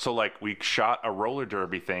girl. So, like, we shot a roller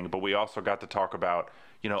derby thing, but we also got to talk about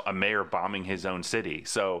a mayor bombing his own city.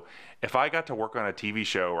 So if I got to work on a TV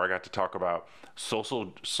show where I got to talk about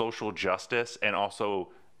social justice and also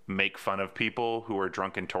make fun of people who are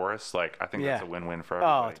drunken tourists, like, I think that's a win-win for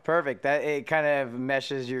everybody. Oh, it's perfect. That it kind of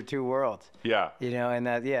meshes your two worlds. Yeah. And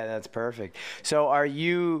that's perfect. So are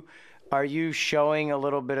you showing a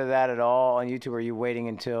little bit of that at all on YouTube? Or are you waiting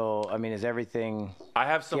until, is everything? I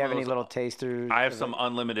have some. Do you have any little tasters? I have some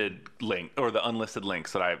unlimited link, or the unlisted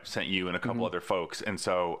links that I've sent you and a couple other folks, and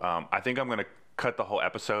so I think I'm gonna cut the whole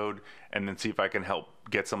episode and then see if I can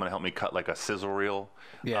get someone to help me cut like a sizzle reel.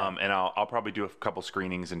 Yeah. And I'll probably do a couple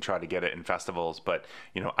screenings and try to get it in festivals. But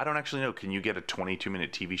I don't actually know. Can you get a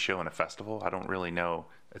 22-minute TV show in a festival? I don't really know.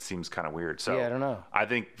 It seems kind of weird. So yeah, I don't know. I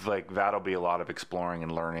think like that'll be a lot of exploring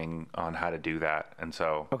and learning on how to do that. And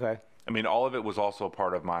so Okay. all of it was also a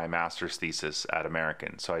part of my master's thesis at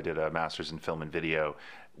American. So I did a master's in film and video,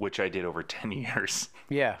 which I did over 10 years.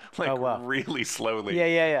 Yeah. Like, oh, wow. really slowly.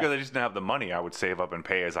 Yeah. Because I just didn't have the money. I would save up and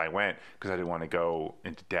pay as I went, because I didn't want to go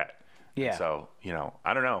into debt. Yeah. And so,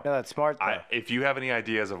 I don't know. No, that's smart, though. If you have any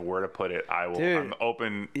ideas of where to put it, I will. Dude. I'm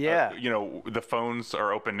open. Yeah. The phones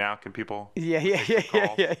are open now. Can people? Yeah.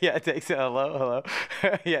 Thanks. Hello.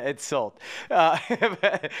 Yeah, it's sold.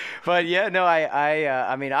 But yeah, no,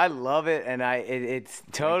 I love it, and it's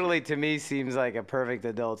totally, to me, seems like a perfect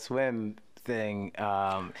Adult Swim thing.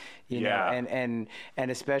 You know, and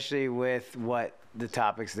especially with what the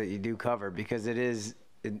topics that you do cover, because it is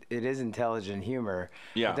intelligent humor,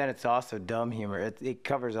 but then it's also dumb humor. It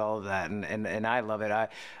covers all of that, and I love it.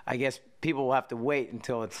 I guess people will have to wait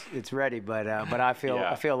until it's ready, but I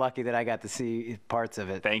feel lucky that I got to see parts of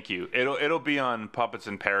it. Thank you. It'll be on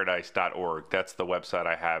puppetsinparadise.org. That's the website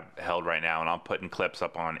I have held right now, and I'm putting clips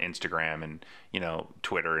up on Instagram and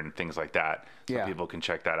Twitter and things like that, so people can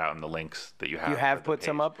check that out in the links that you have. You have put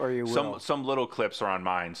some up, or you will? Some little clips are on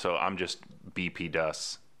mine, so I'm just BP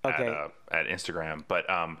Dus. Okay. At Instagram, but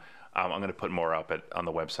I'm going to put more up on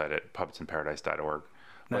the website at puppetsinparadise.org.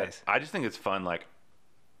 Nice. But I just think it's fun. Like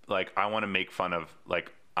I want to make fun of,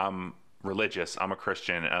 like, I'm religious, I'm a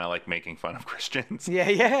Christian, and I like making fun of Christians.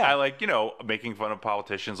 Yeah. I like, making fun of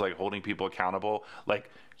politicians, like holding people accountable, like,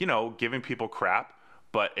 giving people crap,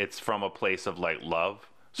 but it's from a place of like love.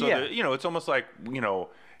 So, it's almost like,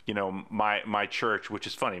 my church, which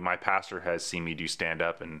is funny, my pastor has seen me do stand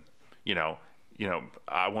up, and,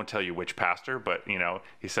 I won't tell you which pastor, but,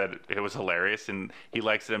 he said it was hilarious and he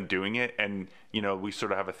likes them doing it. And, we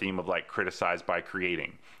sort of have a theme of like criticize by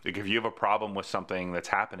creating. Like, if you have a problem with something that's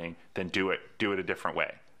happening, then do it a different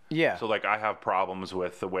way. Yeah. So like I have problems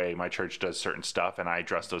with the way my church does certain stuff, and I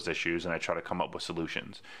address those issues and I try to come up with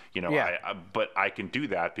solutions, but I can do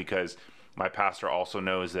that because my pastor also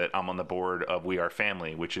knows that I'm on the board of We Are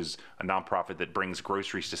Family, which is a nonprofit that brings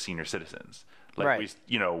groceries to senior citizens. Like Right.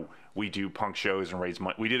 we do punk shows and raise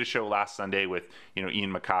money. We did a show last Sunday with,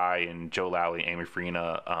 Ian Mackay and Joe Lally, Amy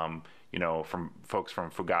Farina, from folks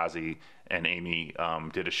from Fugazi, and Amy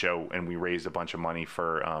did a show, and we raised a bunch of money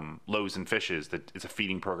for Loaves and Fishes. That it's a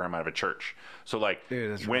feeding program out of a church. So like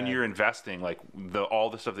Dude, that's when rad. you're investing, like all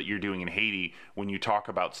the stuff that you're doing in Haiti, when you talk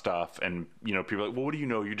about stuff, and people are like, well, what do you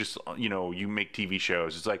know? You're just you make TV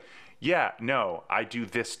shows. It's like, yeah, no, I do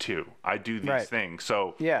this too. I do these Right. things.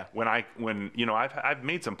 So Yeah. when I've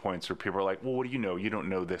made some points where people are like, well, what do you know? You don't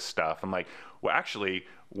know this stuff. I'm like, well, actually,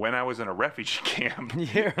 when I was in a refugee camp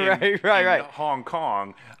Yeah, in right. Hong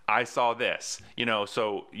Kong, I saw this.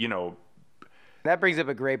 That brings up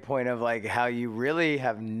a great point of like how you really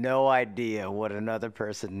have no idea what another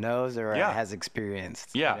person knows or Yeah. has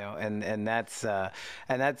experienced. Yeah. And that's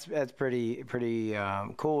pretty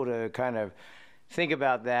cool to kind of think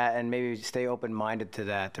about that and maybe stay open-minded to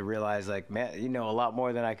that, to realize like, man, you know a lot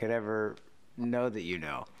more than I could ever know that you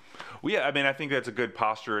know. Well, yeah, I mean, I think that's a good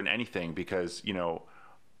posture in anything because,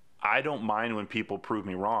 I don't mind when people prove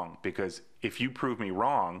me wrong, because if you prove me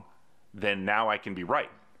wrong, then now I can be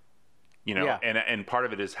right. Yeah. And part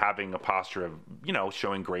of it is having a posture of,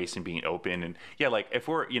 showing grace and being open. And yeah, like if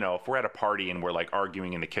we're at a party and we're like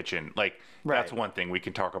arguing in the kitchen, like that's Right. one thing. We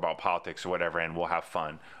can talk about politics or whatever and we'll have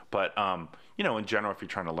fun. But, in general, if you're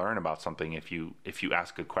trying to learn about something, if you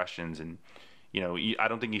ask good questions and, I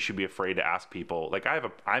don't think you should be afraid to ask people. Like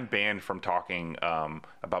I'm banned from talking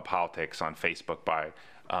about politics on Facebook by,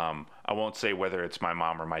 I won't say whether it's my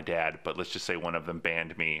mom or my dad, but let's just say one of them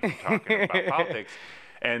banned me from talking about politics.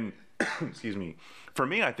 And excuse me, for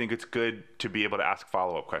me, I think it's good to be able to ask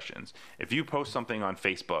follow-up questions. If you post something on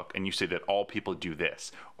Facebook and you say that all people do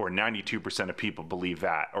this, or 92% of people believe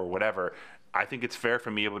that, or whatever, I think it's fair for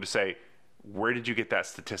me able to say, where did you get that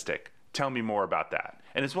statistic? Tell me more about that.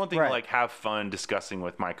 And it's one thing Right. to like have fun discussing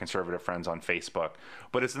with my conservative friends on Facebook,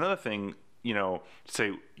 but it's another thing, to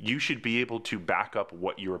say you should be able to back up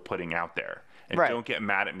what you're putting out there. And Right. don't get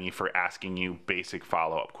mad at me for asking you basic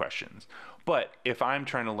follow-up questions. But if I'm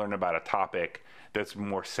trying to learn about a topic that's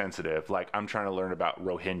more sensitive, like I'm trying to learn about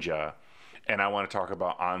Rohingya, and I want to talk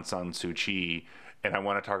about Aung San Suu Kyi, and I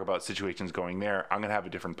want to talk about situations going there, I'm going to have a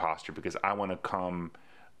different posture because I want to come,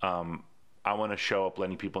 I want to show up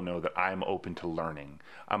letting people know that I'm open to learning.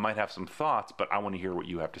 I might have some thoughts, but I want to hear what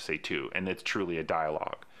you have to say too. And it's truly a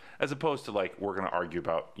dialogue, as opposed to like, we're going to argue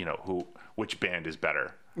about, which band is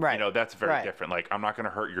better. Right. That's very Right. different. Like, I'm not going to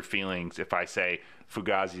hurt your feelings if I say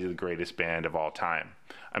Fugazi is the greatest band of all time.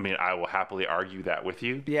 I mean, I will happily argue that with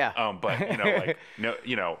you. Yeah. But no, it's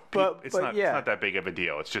but not yeah. it's not that big of a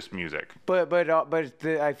deal. It's just music.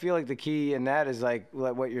 I feel like the key in that is like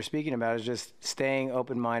what you're speaking about is just staying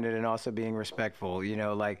open-minded and also being respectful.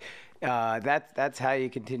 That's how you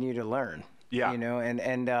continue to learn.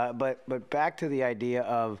 Yeah. But back to the idea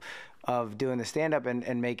of doing the stand-up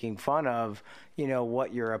and making fun of,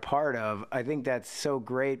 what you're a part of. I think that's so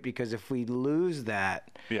great because if we lose that,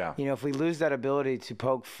 Yeah. if we lose that ability to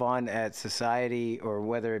poke fun at society, or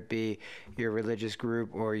whether it be your religious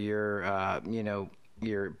group or your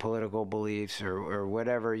political beliefs or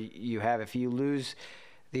whatever you have, if you lose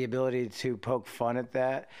the ability to poke fun at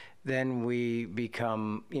that, then we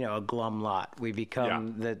become, a glum lot. We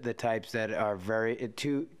become the types that are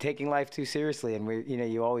taking life too seriously. And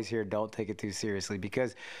you always hear, don't take it too seriously,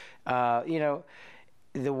 because,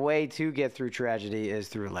 the way to get through tragedy is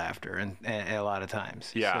through laughter, and a lot of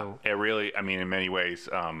times. Yeah. So, It really, I mean, in many ways,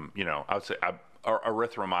 I would say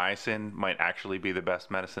erythromycin might actually be the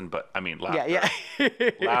best medicine, but I mean, laughter,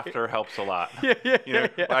 laughter helps a lot.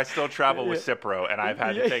 I still travel with Cipro, and I've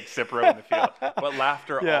had to take Cipro in the field, but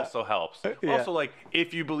laughter also helps. Also, like,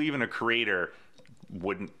 if you believe in a creator,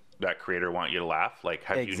 wouldn't that creator want you to laugh? Like,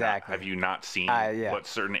 Exactly. have you not seen Yeah. what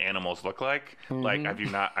certain animals look like? Like, have you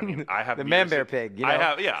not? I mean, I have The mirrors man-bear in- pig,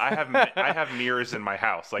 I have mirrors in my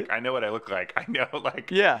house. Like, I know what I look like. I know,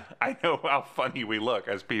 like, Yeah. I know how funny we look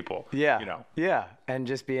as people. Yeah. Yeah. And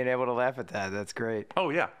just being able to laugh at that, that's great.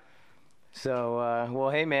 Oh yeah. So, well,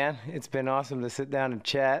 hey, man, it's been awesome to sit down and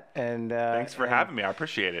chat. And Thanks for having me. I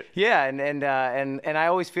appreciate it. Yeah, and I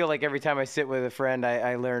always feel like every time I sit with a friend,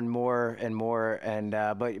 I learn more and more. And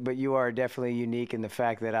but you are definitely unique in the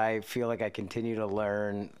fact that I feel like I continue to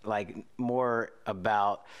learn like more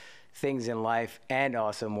about things in life and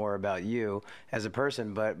also more about you as a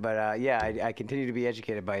person. But yeah, I continue to be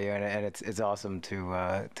educated by you, and it's awesome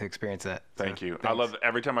to experience that. Thank So, you. I thanks. love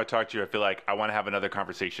every time I talk to you. I feel like I want to have another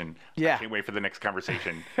conversation. Yeah. I can't wait for the next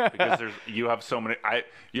conversation because you have so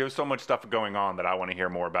much stuff going on that I want to hear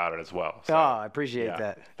more about it as well. So, Oh, I appreciate yeah.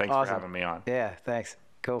 that. Thanks Awesome. for having me on. Yeah, thanks.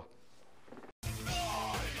 Cool.